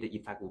maybe the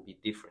effect will be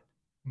different.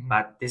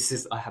 But this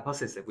is a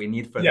hypothesis. We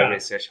need further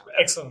research on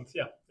that. Excellent.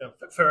 Yeah,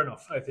 fair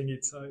enough. I think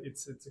it's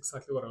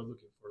exactly what I was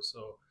looking for.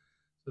 So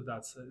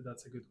that's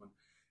a good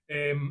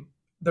one.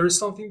 There is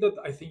something that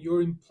I think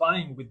you're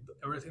implying with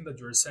everything that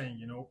you're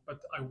saying, but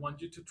I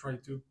want you to try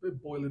to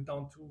boil it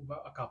down to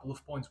a couple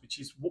of points, which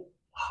is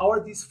how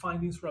are these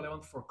findings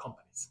relevant for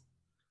companies?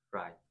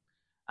 Right.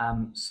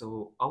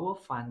 So our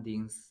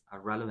findings are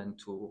relevant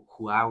to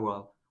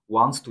whoever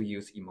wants to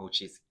use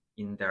emojis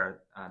in their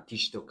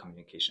digital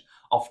communication.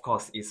 Of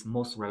course, it's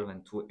most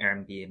relevant to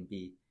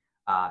Airbnb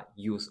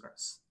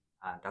users.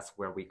 That's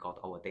where we got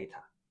our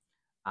data.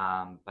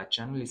 But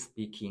generally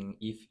speaking,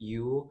 if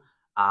you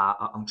are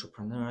an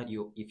entrepreneur,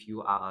 if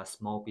you are a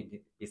small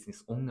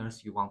business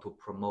owners, you want to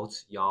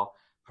promote your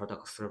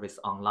product or service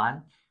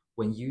online,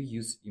 when you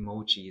use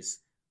emojis,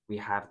 we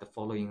have the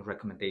following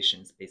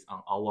recommendations based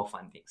on our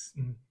findings.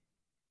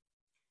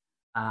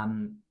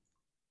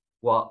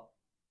 Well,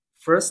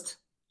 first,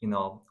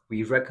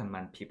 we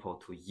recommend people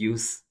to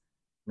use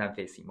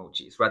non-face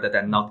emojis rather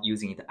than not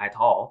using it at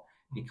all,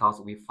 because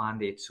we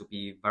find it to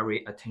be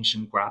very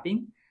attention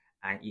grabbing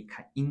and it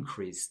can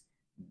increase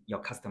your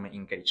customer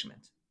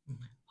engagement.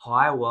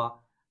 However,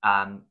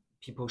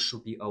 people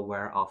should be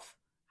aware of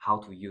how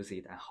to use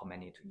it and how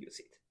many to use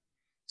it.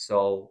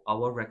 So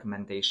our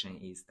recommendation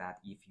is that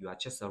if you are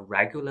just a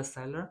regular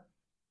seller,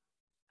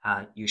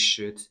 you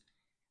should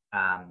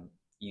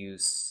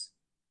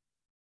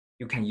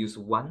you can use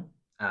one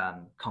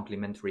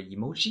complimentary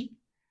emoji.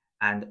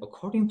 And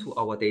according to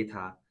our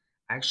data,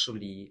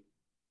 actually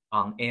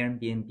on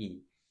Airbnb,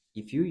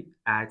 if you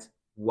add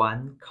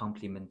one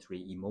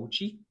complimentary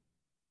emoji,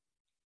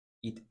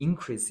 it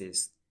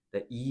increases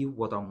the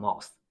e-word of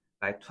mouth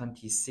by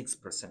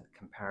 26%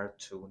 compared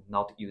to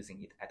not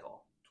using it at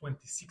all.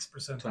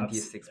 26%.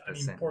 26%.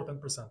 That's an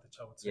important percentage,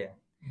 I would say. Yeah.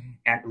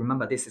 And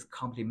remember, this is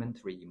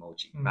complimentary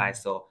emoji, right?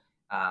 So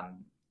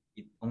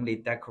it only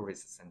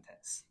decorates the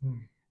sentence.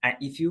 And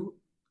if you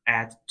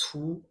add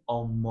 2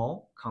 or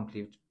more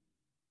complimentary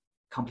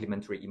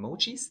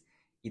emojis,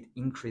 it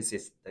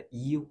increases the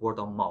e-word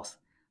of mouth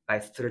by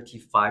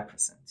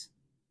 35%.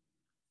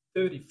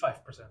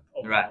 35%.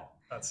 Oh, right. Wow.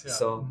 That's, yeah.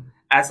 So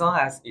as long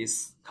as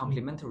it's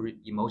complimentary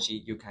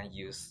emoji, you can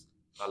use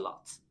a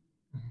lot.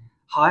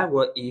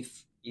 However,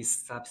 if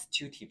it's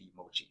substitutive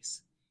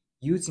emojis,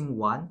 using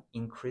one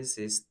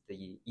increases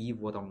the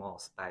e-word of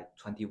mouth by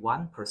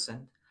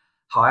 21%.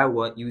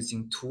 However,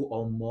 using 2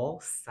 or more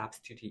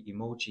substitutive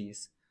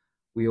emojis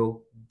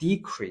will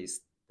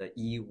decrease the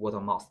e-word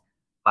of mouth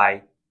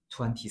by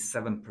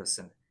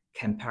 27%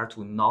 compared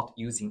to not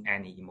using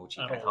any emoji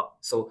at all.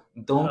 So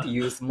don't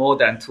use more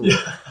than 2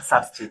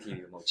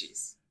 substitutive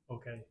emojis.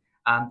 Okay.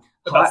 But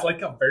that's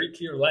like a very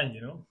clear line,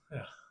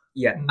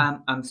 Yeah.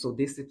 So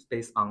this is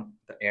based on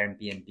the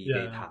Airbnb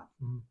data.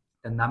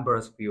 The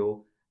numbers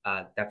will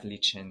definitely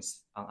change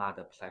on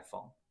other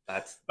platforms.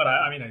 But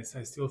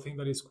I still think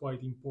that is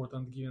quite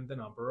important given the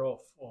number of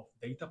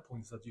data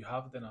points that you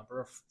have, the number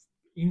of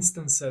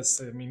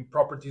instances,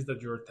 properties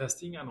that you're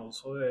testing, and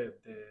also the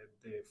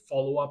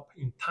follow-up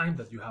in time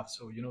that you have.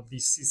 So,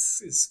 this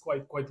is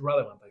quite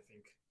relevant, I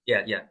think.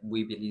 Yeah,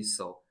 we believe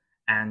so.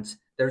 And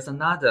there's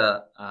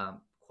another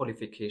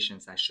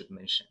qualifications I should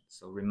mention.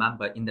 So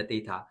remember, in the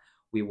data,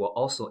 we were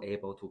also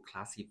able to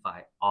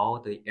classify all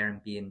the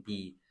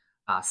Airbnb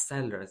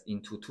sellers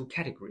into 2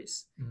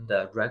 categories,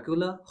 the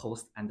regular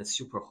host and the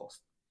super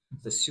host.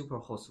 The super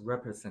host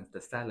represents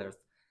the sellers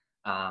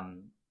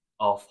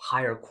of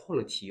higher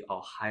quality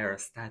or higher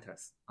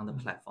status on the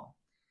platform.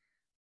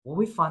 What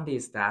we found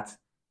is that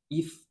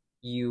if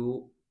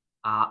you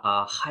are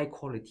a high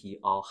quality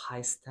or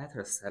high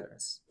status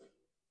sellers,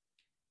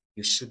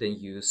 you shouldn't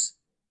use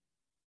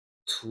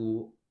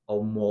 2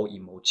 or more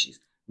emojis,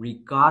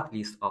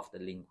 regardless of the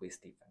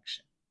linguistic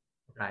function.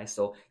 Right?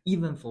 So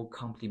even for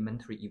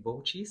complimentary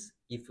emojis,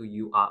 if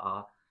you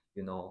are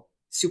a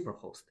super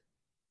host,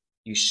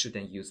 you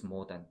shouldn't use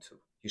more than 2.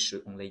 You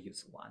should only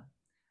use 1.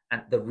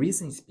 And the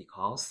reason is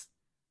because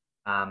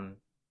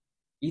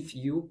if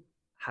you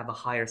have a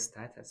higher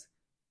status,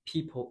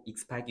 people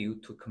expect you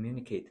to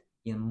communicate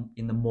in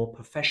a more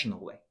professional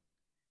way.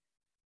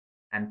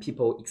 And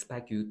people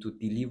expect you to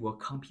deliver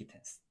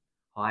competence.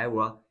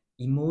 However,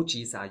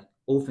 emojis are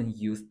often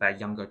used by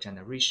younger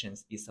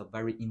generations. It's a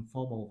very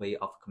informal way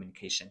of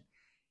communication.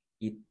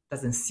 It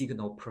doesn't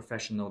signal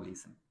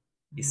professionalism.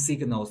 It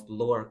signals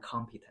lower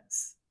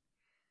competence.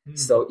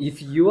 So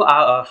if you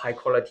are a high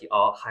quality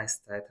or high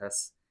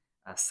status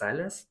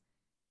sellers,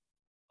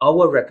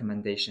 our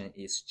recommendation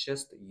is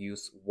just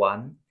use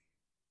 1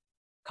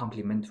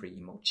 complimentary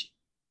emoji.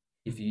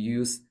 If you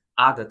use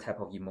other type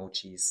of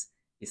emojis,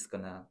 it's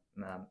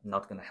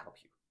not gonna help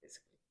you,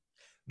 basically.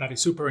 That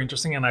is super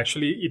interesting, and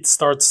actually it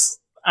starts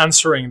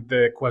answering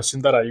the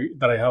question that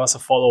I have as a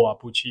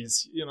follow-up, which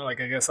is, I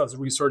guess as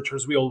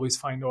researchers we always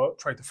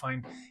try to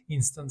find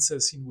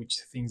instances in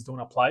which things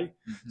don't apply.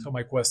 So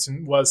my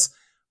question was,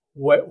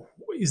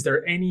 is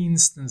there any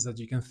instance that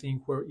you can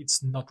think where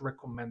it's not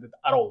recommended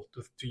at all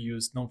to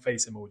use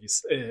non-face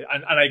emojis?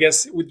 And I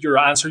guess with your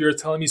answer, you're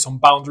telling me some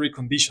boundary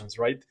conditions,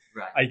 right?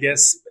 Right. I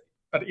guess,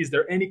 but is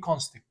there any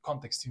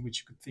context in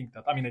which you could think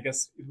that? I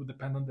guess it would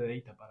depend on the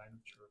data, but I'm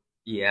not sure.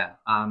 Yeah.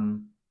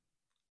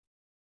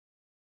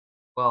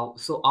 Well,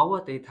 so our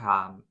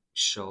data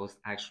shows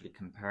actually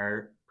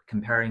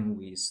comparing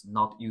with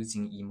not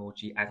using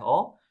emoji at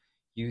all,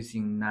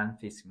 using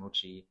non-face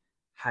emoji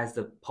has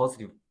a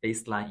positive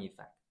baseline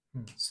effect.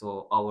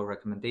 So our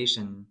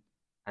recommendation,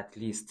 at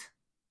least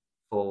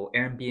for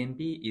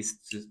Airbnb is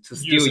to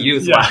Use still it,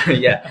 use yeah.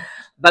 one. Yeah.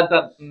 But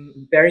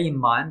bear in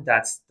mind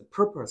that the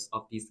purpose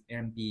of these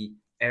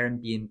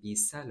Airbnb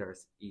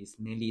sellers is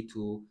mainly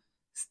to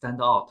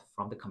stand out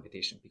from the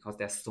competition because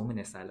there's so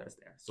many sellers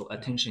there. So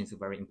attention is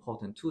very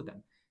important to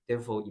them.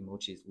 Therefore,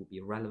 emojis will be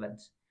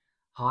relevant.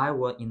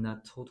 However, in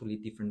a totally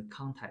different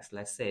context,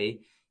 let's say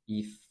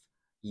if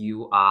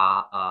you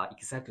are an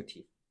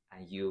executive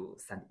and you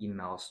send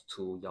emails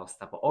to your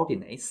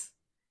subordinates,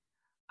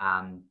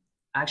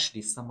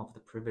 actually some of the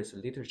previous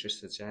literature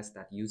suggests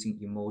that using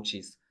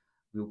emojis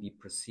will be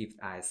perceived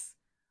as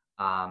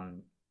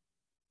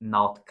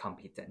not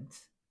competent,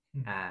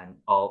 and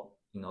or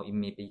it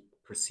may be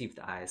perceived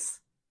as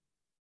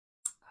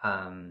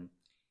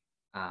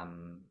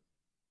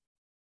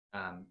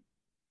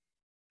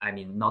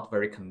not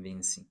very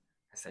convincing,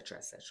 etc.,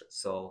 etc.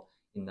 So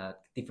in a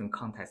different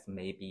context,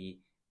 maybe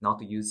not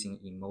using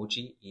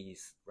emoji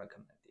is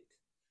recommended.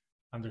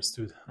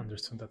 Understood.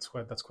 That's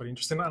quite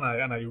interesting, and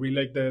I really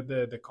like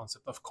the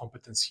concept of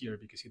competence here,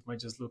 because it might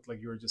just look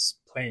like you're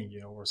just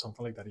playing, or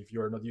something like that, if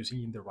you're not using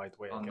it in the right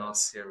way, or not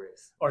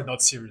serious. Or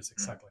not serious,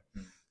 exactly.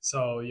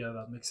 So yeah,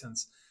 that makes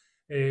sense.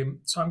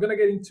 So I'm gonna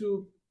get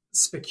into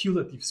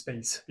speculative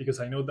space, because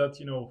I know that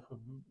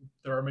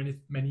there are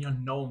many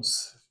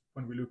unknowns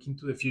when we look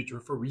into the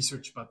future for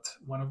research. But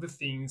one of the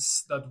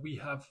things that we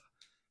have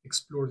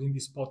explored in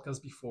this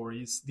podcast before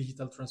is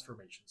digital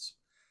transformations.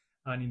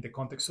 And in the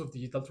context of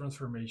digital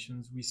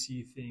transformations, we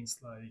see things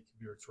like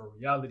virtual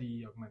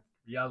reality, augmented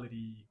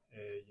reality,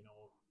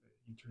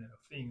 Internet of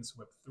Things,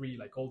 Web3,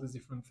 like all these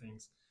different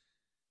things.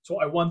 So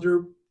I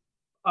wonder,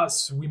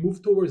 as we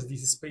move towards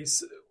this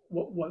space,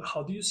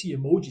 how do you see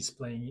emojis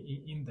playing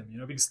in them?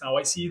 Because now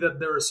I see that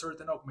there are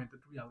certain augmented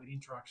reality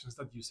interactions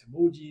that use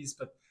emojis,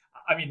 but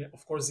I mean,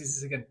 of course, this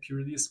is again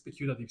purely a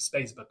speculative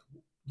space. But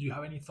do you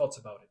have any thoughts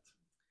about it?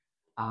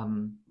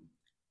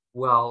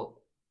 Well,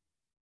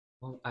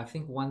 I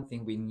think one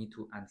thing we need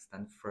to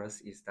understand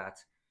first is that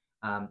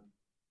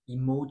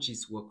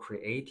emojis were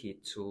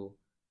created to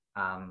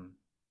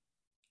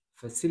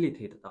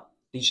facilitate the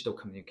digital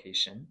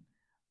communication,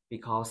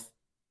 because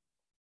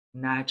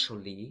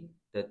naturally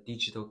the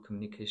digital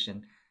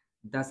communication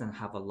doesn't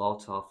have a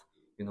lot of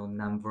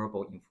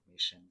nonverbal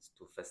information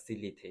to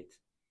facilitate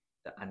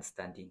the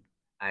understanding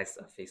as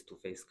a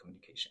face-to-face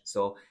communication.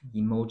 So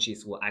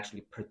emojis were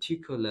actually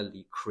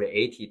particularly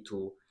created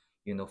to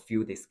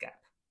fill this gap.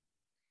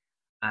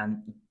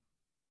 And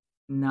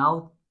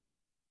now,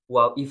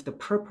 well, if the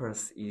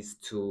purpose is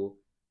to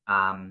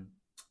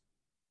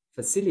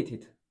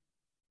facilitate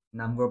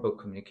nonverbal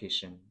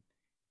communication,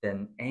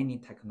 then any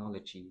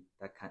technology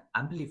that can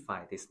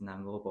amplify this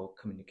nonverbal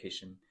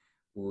communication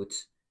would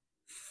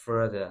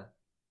further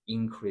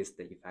increase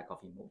the effect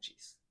of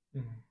emojis.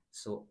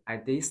 So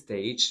at this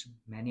stage,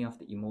 many of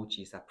the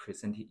emojis are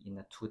presented in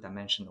a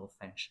two-dimensional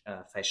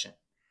fashion.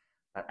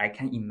 But I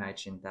can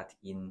imagine that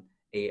in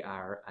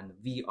AR and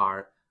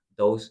VR,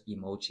 those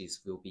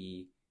emojis will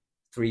be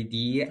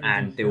 3D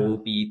and they will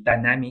be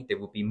dynamic, they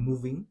will be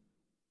moving,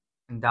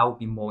 and that will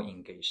be more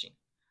engaging.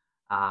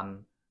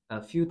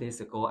 A few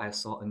days ago, I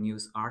saw a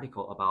news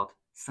article about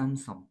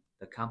Samsung,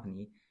 the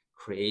company,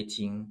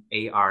 creating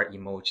AR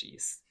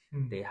emojis.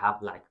 They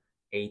have like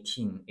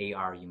 18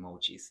 AR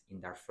emojis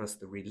in their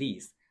first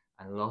release,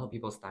 and a lot of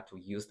people start to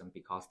use them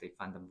because they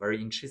find them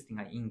very interesting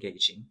and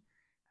engaging.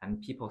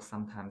 And people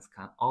sometimes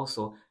can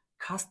also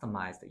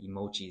customize the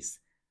emojis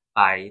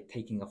by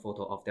taking a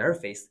photo of their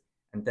face,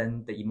 and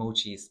then the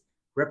emojis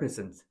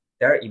represent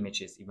their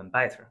images even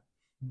better.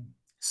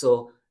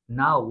 So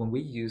now when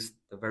we use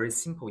the very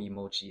simple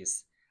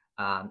emojis,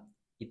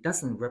 it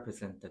doesn't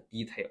represent the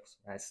details,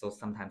 right? So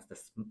sometimes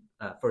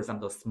for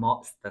example,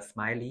 the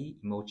smiley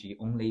emoji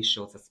only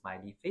shows a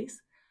smiley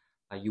face,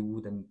 but you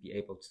wouldn't be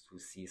able to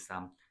see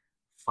some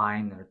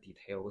finer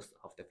details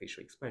of the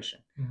facial expression.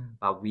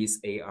 But with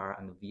AR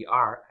and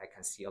VR, I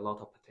can see a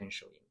lot of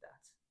potential in that.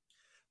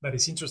 That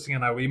is interesting,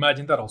 and I would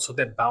imagine that also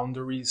the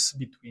boundaries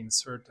between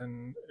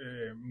certain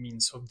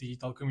means of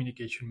digital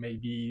communication may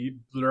be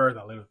blurred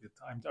a little bit.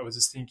 I was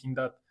just thinking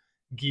that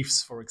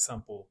GIFs, for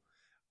example,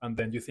 and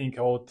then you think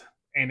about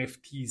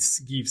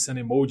NFTs, GIFs, and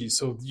emojis.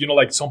 So,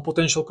 like some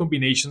potential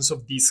combinations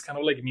of these kind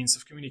of like means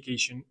of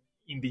communication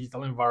in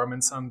digital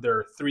environments and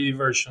their 3D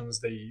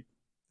versions,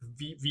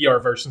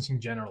 VR versions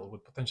in general,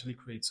 would potentially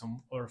create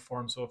some other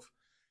forms of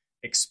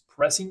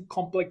expressing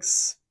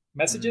complex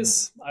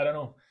messages. I don't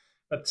know.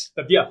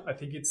 But yeah, I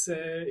think it's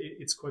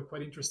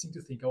quite interesting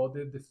to think about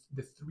the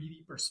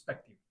 3D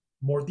perspective,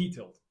 more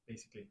detailed,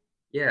 basically.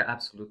 Yeah,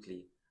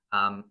 absolutely.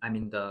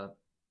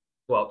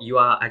 You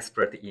are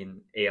expert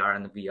in AR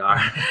and VR.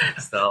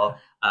 So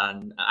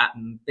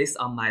based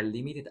on my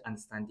limited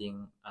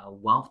understanding,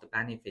 one of the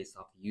benefits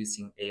of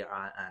using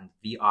AR and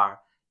VR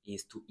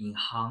is to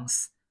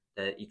enhance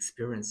the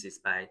experiences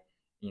by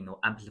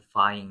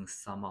amplifying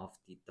some of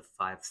the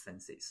five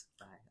senses,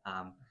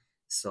 right?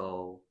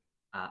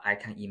 I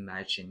can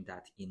imagine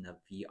that in a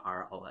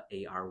VR or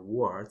AR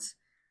world,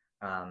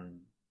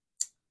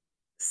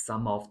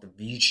 some of the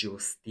visual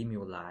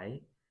stimuli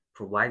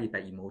provided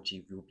by emoji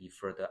will be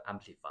further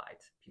amplified.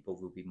 People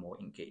will be more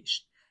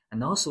engaged.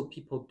 And also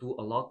people do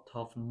a lot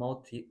of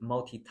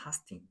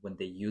multitasking when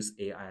they use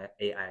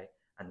AI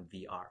and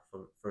VR.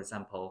 For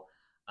example,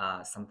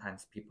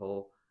 sometimes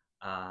people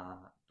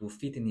do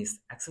fitness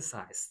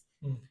exercise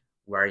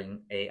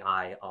wearing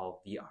AI or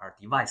VR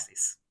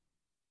devices.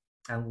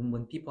 And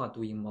when people are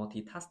doing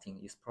multitasking,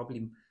 it's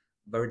probably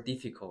very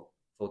difficult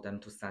for them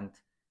to send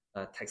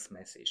a text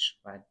message,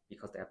 right?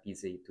 Because they are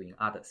busy doing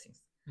other things.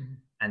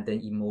 And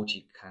then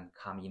emoji can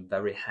come in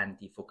very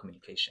handy for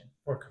communication.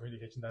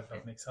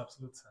 That makes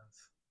absolute sense.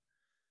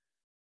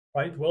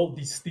 Right. Well,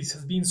 this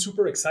has been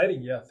super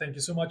exciting. Yeah. Thank you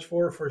so much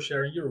for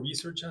sharing your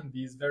research and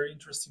this very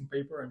interesting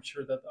paper. I'm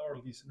sure that our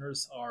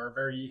listeners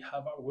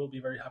will be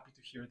very happy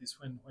to hear this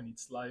when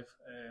it's live.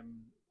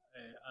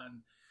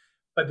 And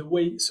by the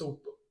way,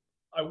 so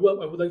I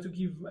would like to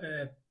give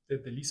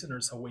the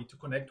listeners a way to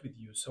connect with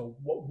you. So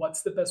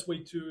what's the best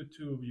way to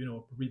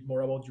read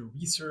more about your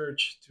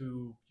research,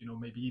 to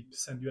maybe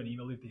send you an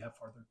email if they have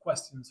further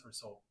questions or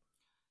so?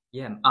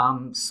 Yeah,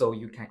 so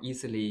you can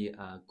easily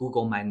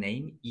Google my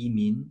name,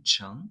 Yimin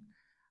Cheng,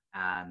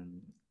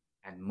 and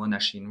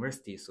Monash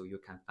University. So you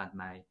can find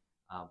my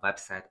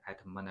website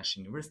at Monash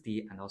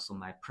University and also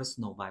my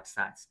personal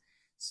websites.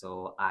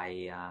 So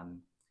I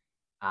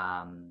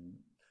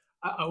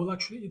will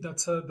actually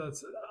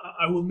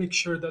I will make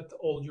sure that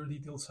all your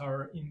details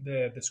are in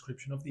the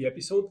description of the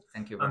episode.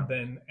 Thank you. And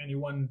then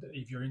anyone,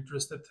 if you're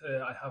interested,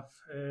 I have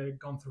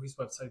gone through his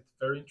website.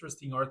 Very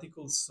interesting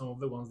articles, some of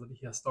the ones that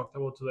he has talked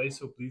about today.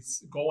 So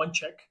please go and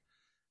check.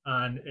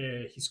 And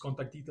his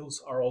contact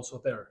details are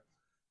also there.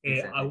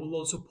 Exactly. I will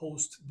also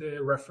post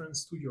the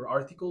reference to your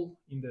article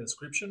in the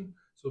description,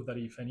 so that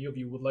if any of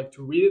you would like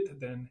to read it,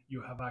 then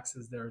you have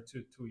access there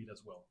to it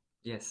as well.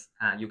 Yes,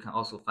 you can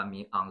also find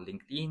me on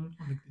LinkedIn.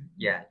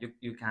 Yeah,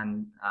 you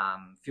can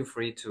feel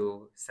free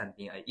to send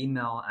me an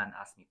email and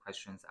ask me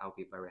questions. I'll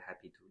be very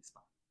happy to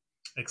respond.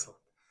 Excellent.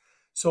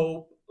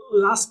 So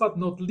last but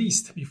not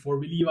least, before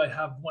we leave, I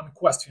have one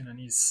question, and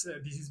this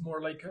is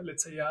more like,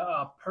 let's say,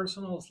 a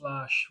personal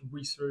 /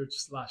 research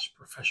 /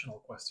 professional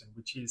question,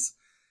 which is,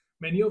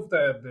 many of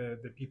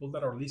the people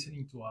that are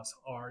listening to us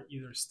are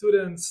either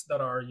students that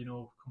are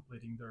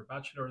completing their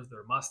bachelor's,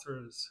 their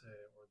master's,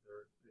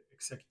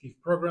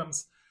 executive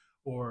programs,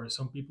 or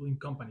some people in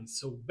companies.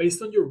 So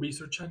based on your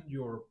research and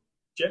your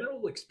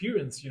general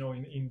experience,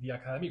 in the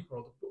academic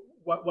world,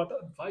 what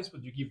advice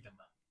would you give them,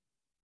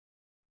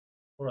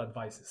 or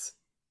advices?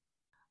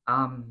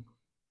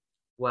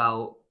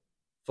 Well,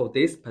 for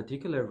this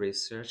particular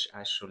research,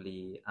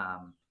 actually,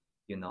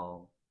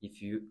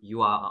 if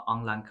you are an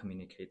online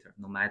communicator,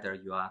 no matter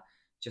you are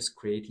just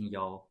creating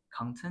your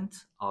content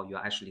or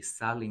you're actually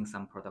selling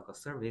some product or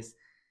service,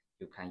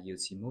 you can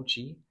use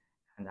emoji.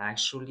 And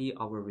actually,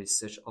 our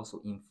research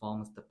also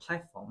informs the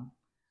platform.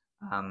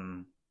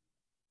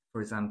 For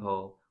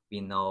example,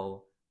 we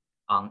know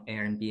on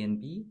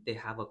Airbnb, they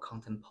have a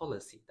content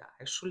policy that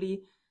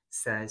actually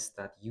says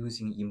that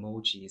using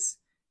emojis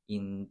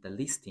in the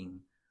listing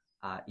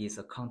is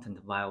a content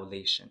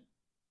violation,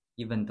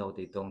 even though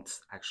they don't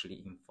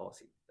actually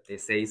enforce it. They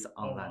say it's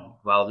online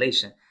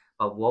violation.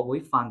 But what we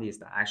found is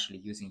that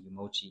actually using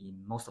emoji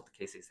in most of the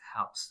cases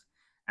helps.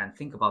 And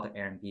think about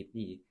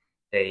Airbnb.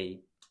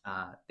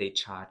 They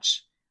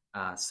charge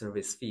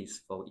service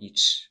fees for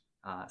each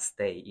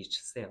stay,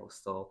 each sale.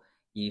 So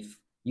if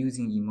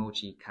using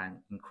emoji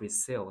can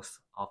increase sales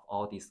of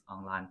all these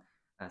online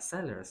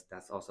sellers,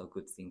 that's also a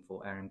good thing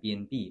for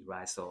Airbnb,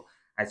 right? So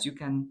as you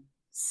can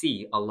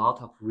see, a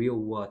lot of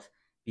real-world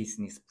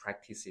business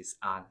practices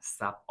are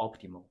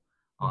suboptimal.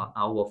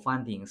 Our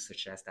findings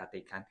suggest that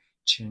they can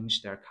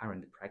change their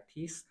current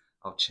practice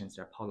or change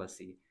their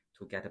policy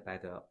to get a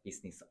better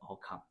business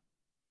outcome.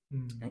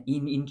 And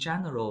in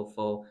general,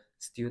 for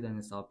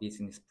students or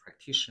business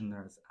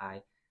practitioners,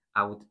 I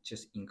would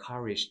just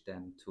encourage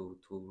them to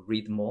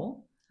read more,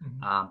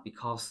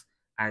 because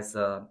as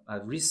a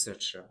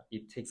researcher,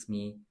 it takes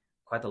me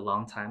quite a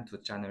long time to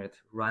generate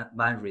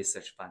one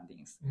research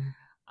findings.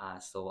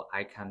 So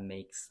I can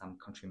make some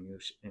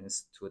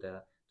contributions to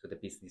the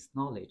business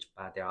knowledge,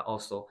 but there are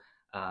also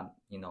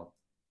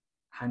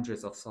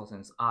hundreds of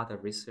thousands other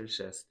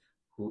researchers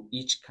who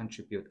each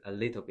contribute a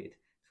little bit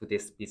to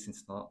this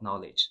business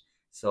knowledge.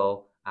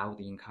 So I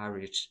would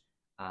encourage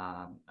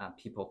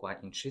people who are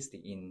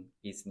interested in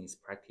business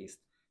practice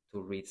to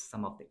read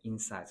some of the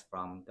insights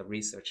from the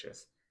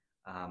researchers.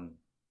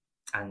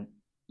 And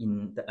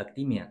in the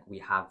academia, we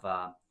have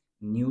a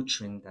new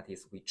trend, that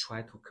is, we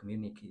try to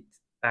communicate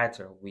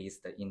better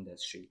with the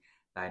industry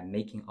by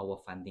making our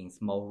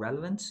findings more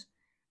relevant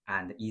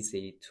and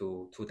easy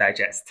to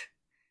digest.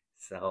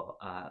 So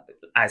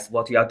as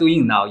what you are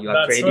doing now, you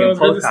are creating a podcast. That's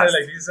what I was going to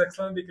say. This is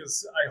excellent,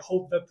 because I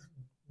hope that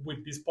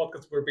with this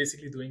podcast, we're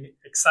basically doing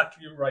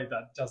exactly right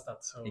just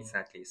that. So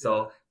exactly.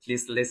 So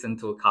please listen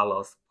to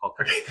Carlos'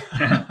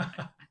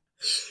 podcast.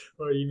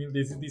 Well,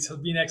 this has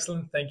been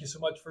excellent. Thank you so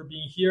much for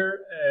being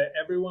here.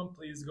 Everyone,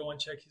 please go and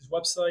check his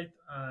website.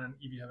 And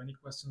if you have any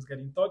questions, get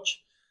in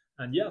touch.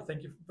 And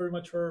thank you very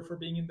much for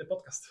being in the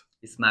podcast.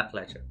 It's my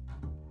pleasure.